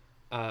stuff.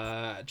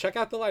 Check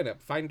out the lineup.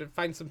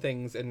 Find some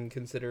things and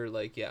consider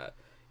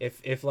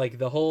if like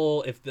the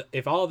whole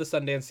if all of the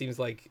Sundance seems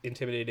like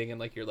intimidating and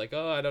like you're like,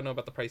 oh, I don't know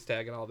about the price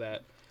tag and all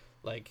that,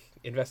 like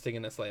investing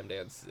in a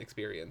Slamdance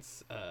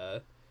experience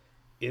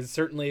is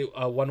certainly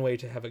one way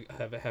to have a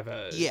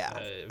Yeah,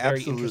 very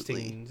absolutely.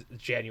 interesting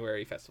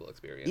January festival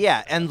experience.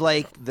 Yeah, and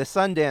like the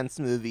Sundance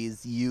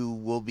movies, you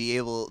will be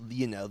able,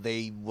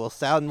 they will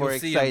sound more You'll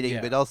see 'em, exciting,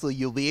 yeah. but also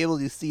you'll be able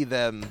to see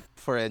them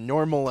for a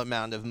normal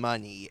amount of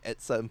money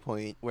at some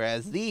point.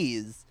 Whereas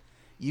these,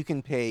 you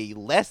can pay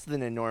less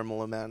than a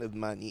normal amount of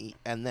money,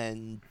 and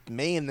then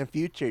may in the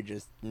future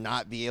just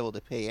not be able to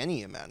pay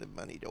any amount of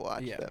money to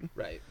watch Yeah. them.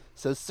 Right.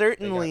 So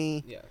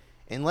certainly, Yeah.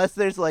 unless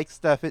there's like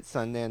stuff at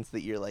Sundance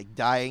that you're like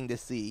dying to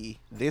see,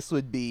 this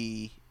would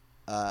be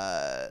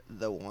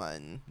the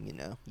one.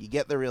 You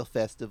get the real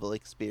festival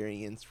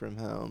experience from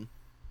home.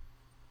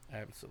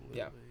 Absolutely.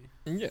 Yeah.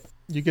 Yeah,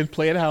 you can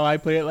play it how I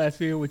played it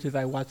last year, which is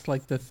I watched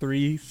like the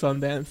 3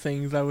 Sundance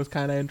things I was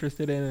kind of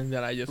interested in, and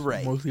then I just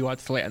Right. mostly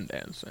watched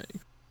Slamdance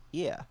things.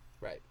 Yeah.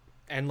 Right.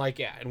 And like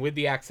and with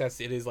the access,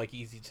 it is like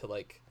easy to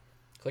like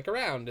click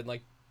around and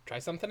like try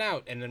something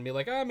out, and then be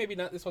like, oh, maybe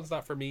not. This one's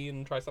not for me,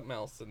 and try something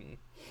else, and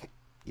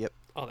Yep.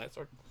 all that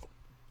sort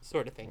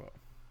of thing.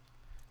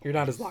 You're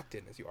not as locked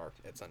in as you are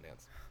at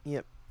Sundance.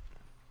 Yep.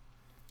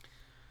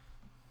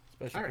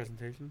 Special All right.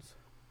 presentations.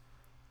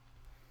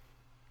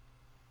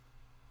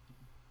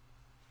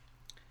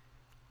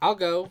 I'll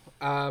go.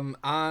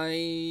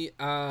 I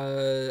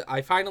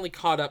finally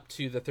caught up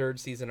to the 3rd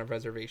season of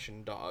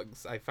Reservation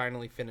Dogs. I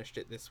finally finished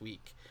it this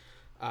week.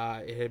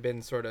 It had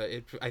been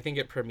I think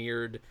it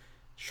premiered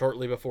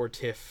shortly before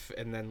TIFF,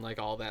 and then like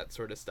all that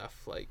sort of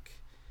stuff.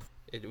 Like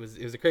it was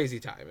a crazy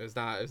time. It was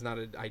not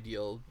an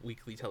ideal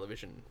weekly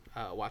television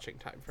watching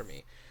time for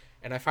me.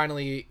 And I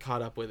finally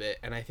caught up with it,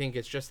 and I think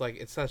it's just like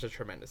it's such a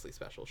tremendously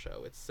special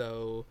show. It's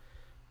so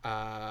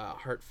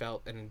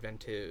heartfelt and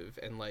inventive,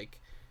 and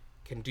like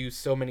can do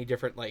so many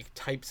different like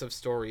types of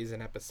stories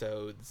and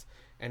episodes,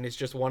 and it's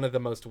just one of the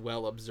most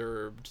well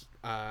observed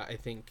I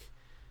think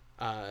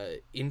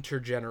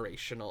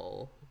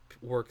intergenerational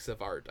works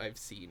of art I've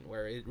seen,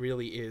 where it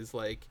really is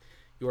like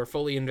you are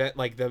fully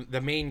like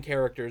the main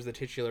characters, the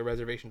titular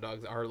Reservation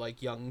Dogs, are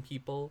like young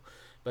people,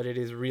 but it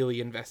is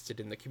really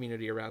invested in the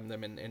community around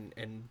them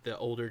and the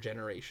older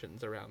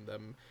generations around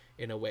them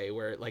in a way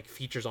where it like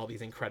features all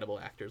these incredible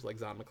actors like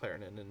Zahn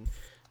McClarnon and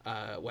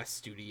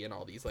Wes Studi and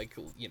all these like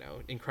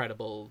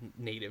incredible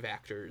native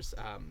actors,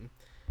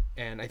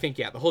 and I think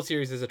the whole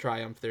series is a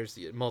triumph. There's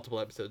multiple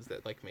episodes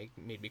that like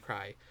made me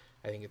cry.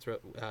 I think it's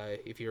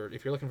if you're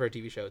looking for a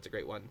TV show, it's a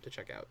great one to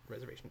check out.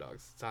 Reservation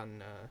Dogs. It's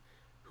on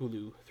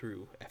Hulu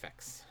through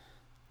FX.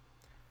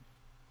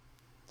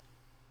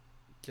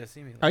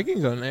 Jesse, I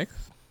can go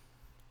next.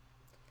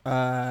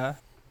 I've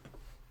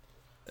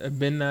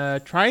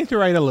been trying to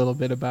write a little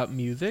bit about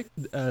music.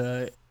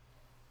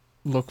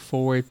 Look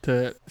forward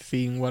to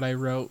seeing what I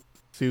wrote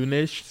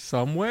soonish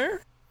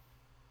somewhere.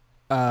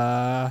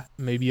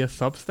 Maybe a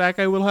Substack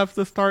I will have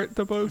to start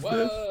to post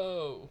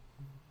Whoa!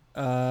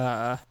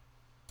 this.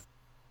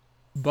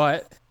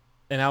 But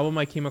an album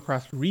I came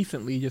across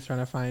recently, just trying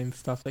to find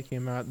stuff that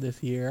came out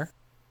this year,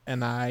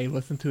 and I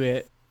listened to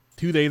it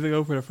 2 days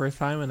ago for the first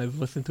time, and I've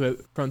listened to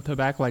it front to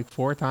back like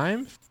 4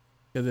 times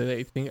because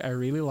I think I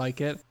really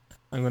like it.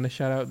 I'm gonna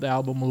shout out the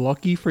album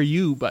 "Lucky for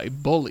You" by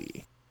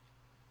Bully.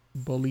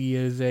 Bully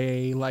is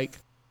a like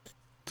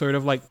sort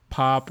of like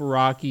pop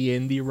rocky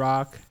indie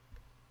rock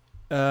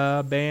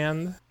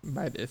band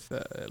by this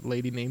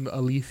lady named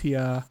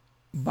Alicia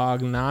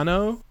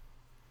Bagnano.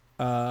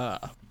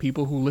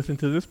 People who listen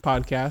to this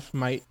podcast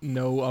might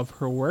know of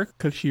her work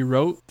because she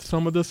wrote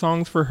some of the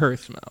songs for Her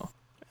Smell.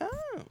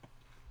 Oh.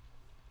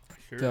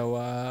 Sure.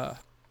 So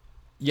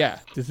yeah,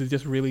 this is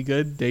just really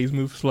good. Days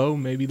Move Slow,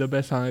 maybe the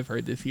best song I've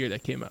heard this year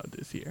that came out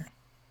this year.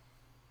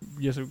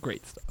 Just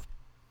great stuff.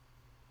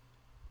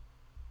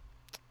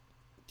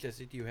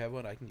 Jesse, do you have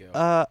one? I can go.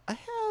 I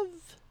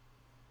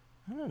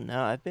don't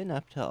know. I've been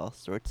up to all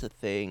sorts of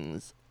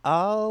things.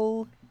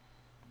 I'd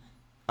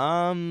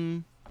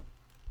kind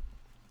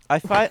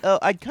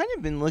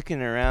of been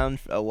looking around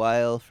for a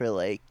while for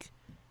like,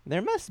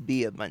 there must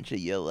be a bunch of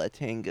Yo La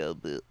Tengo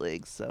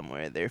bootlegs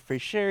somewhere. They're for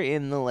sure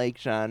in the like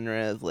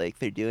genre of like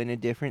they're doing a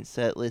different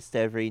set list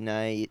every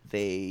night.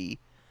 They,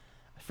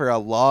 for a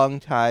long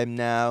time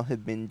now,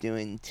 have been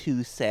doing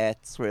 2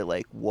 sets where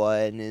like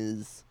one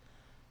is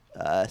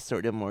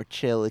sort of more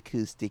chill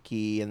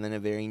acousticy and then a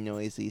very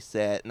noisy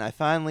set. And I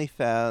finally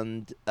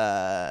found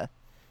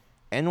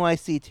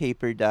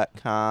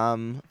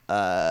nyctaper.com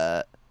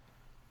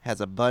has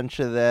a bunch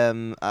of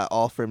them,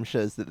 all from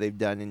shows that they've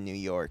done in New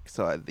York.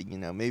 So,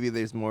 maybe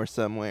there's more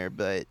somewhere,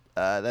 but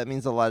that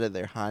means a lot of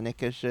their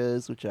Hanukkah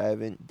shows, which I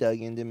haven't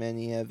dug into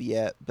many of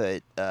yet.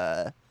 But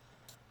I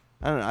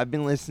don't know. I've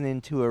been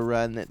listening to a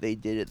run that they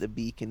did at the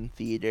Beacon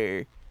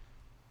Theater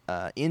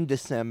in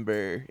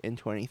December in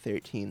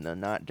 2013, though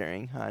not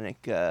during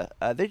Hanukkah.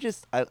 They're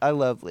just, I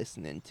love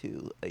listening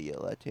to a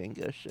Yo La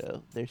Tengo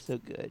show. They're so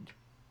good.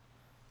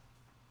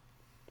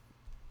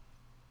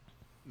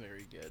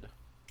 Very good.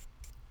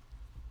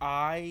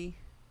 I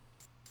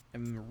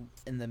am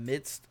in the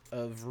midst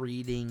of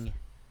reading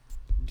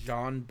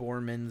John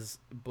Borman's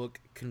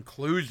book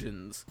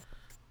Conclusions,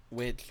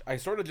 which I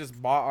sort of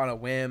just bought on a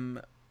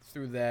whim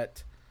through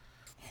that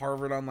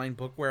Harvard Online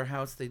Book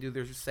Warehouse. They do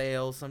their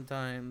sales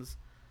sometimes.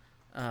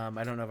 I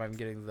don't know if I'm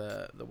getting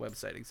the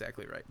website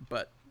exactly right,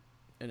 but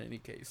in any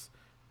case,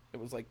 it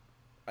was like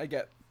I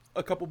get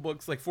a couple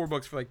books, like 4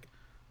 books for like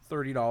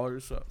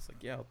 $30. So I was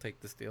like, yeah, I'll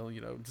take this deal,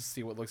 just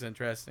see what looks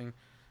interesting.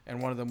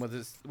 And one of them was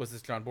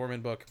this John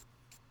Borman book.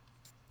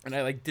 And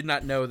I like did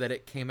not know that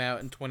it came out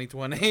in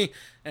 2020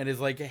 and is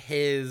like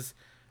his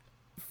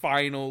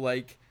final,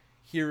 like,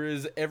 here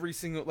is every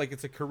single, like,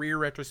 it's a career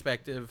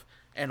retrospective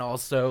and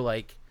also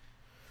like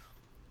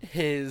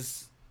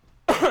his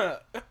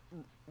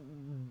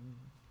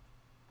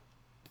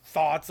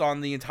thoughts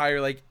on the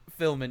entire like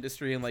film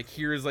industry, and like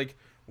here's like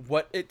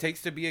what it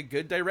takes to be a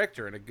good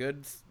director and a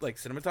good like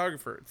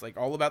cinematographer. It's like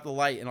all about the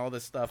light and all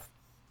this stuff,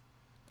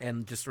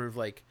 and just sort of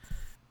like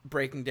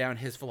breaking down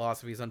his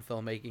philosophies on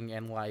filmmaking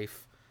and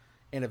life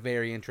in a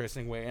very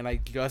interesting way. And I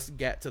just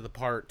get to the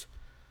part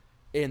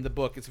in the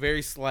book. It's a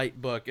very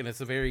slight book and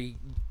it's a very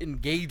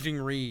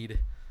engaging read,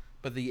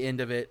 but the end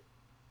of it,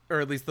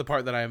 or at least the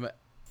part that I'm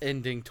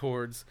ending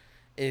towards,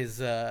 is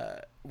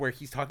where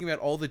he's talking about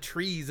all the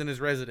trees in his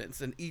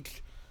residence, and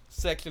each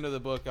section of the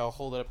book, I'll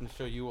hold it up and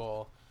show you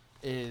all,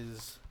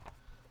 is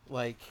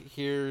like,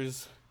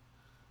 here's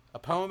a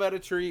poem about a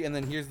tree, and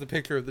then here's the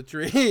picture of the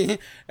tree,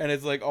 and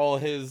it's like all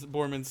his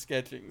Borman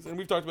sketchings. And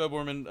we've talked about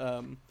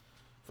Borman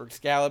for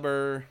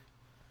Excalibur,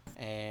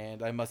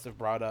 and I must have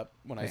brought up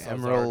when I saw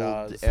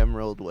Zardoz.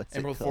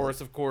 Emerald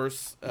Forest, of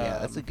course. Yeah,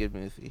 that's a good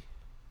movie.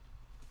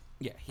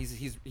 Yeah,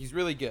 he's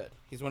really good.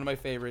 He's one of my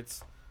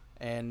favorites,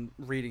 and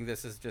reading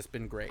this has just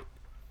been great.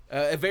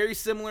 A very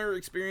similar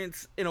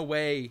experience in a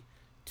way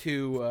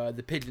to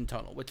The Pigeon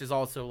Tunnel, which is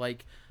also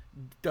like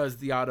does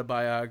the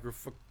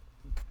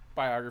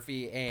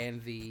biography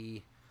and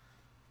the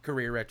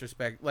career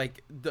retrospect,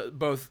 like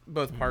both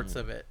parts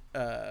of it,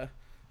 the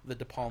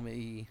De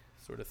Palma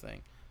sort of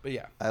thing. But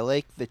yeah, I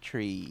like the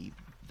tree.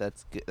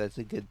 That's good. That's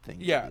a good thing.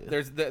 Yeah,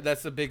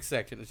 that's a big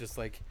section. It's just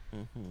like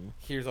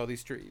here's all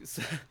these trees,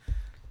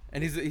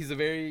 and he's a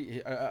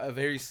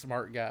very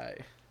smart guy.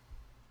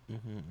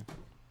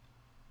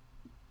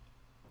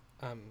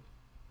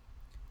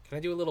 Can I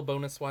do a little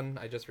bonus one?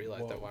 I just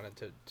realized I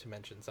wanted to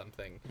mention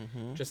something,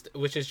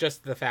 which is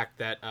just the fact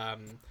that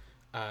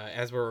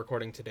as we're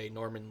recording today,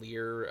 Norman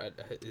Lear,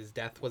 his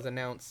death was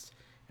announced,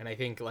 and I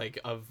think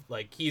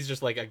he's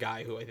just like a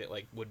guy who I think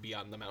like would be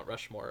on the Mount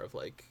Rushmore of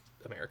like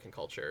American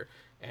culture,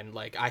 and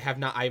like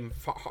I'm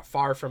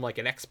far from like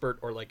an expert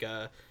or like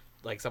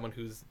someone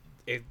who's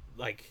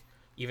like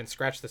even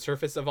scratched the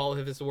surface of all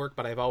of his work,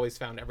 but I've always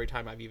found every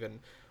time I've even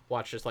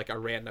watched just like a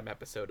random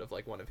episode of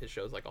like one of his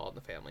shows, like All in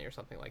the Family or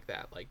something like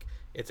that, like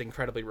it's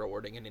incredibly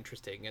rewarding and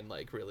interesting, and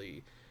like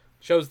really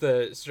shows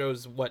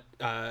what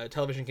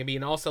television can be,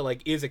 and also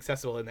like is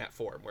accessible in that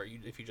form where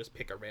if you just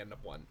pick a random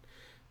one,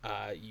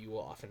 you will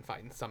often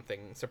find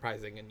something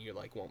surprising and you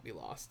like won't be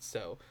lost.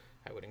 So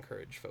I would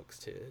encourage folks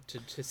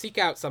to seek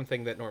out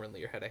something that Norman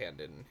Lear had a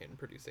hand in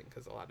producing,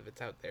 because a lot of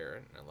it's out there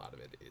and a lot of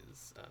it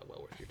is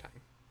well worth your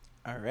time.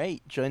 All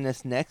right. Join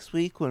us next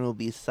week when we'll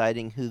be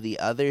deciding who the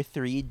other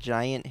 3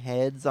 giant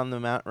heads on the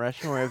Mount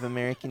Rushmore of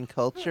American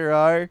culture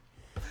are.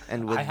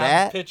 And with I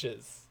have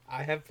pitches.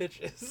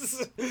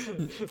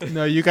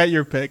 No, you got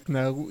your pick.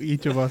 Now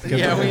each of us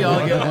gets we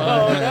all get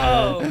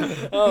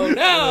one. Oh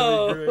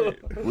no!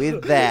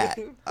 With that,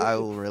 I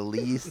will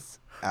release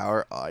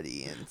our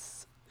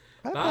audience.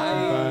 Bye.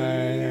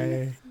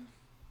 Bye.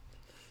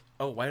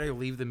 Oh, why did I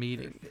leave the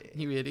meeting?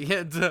 You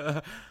idiot.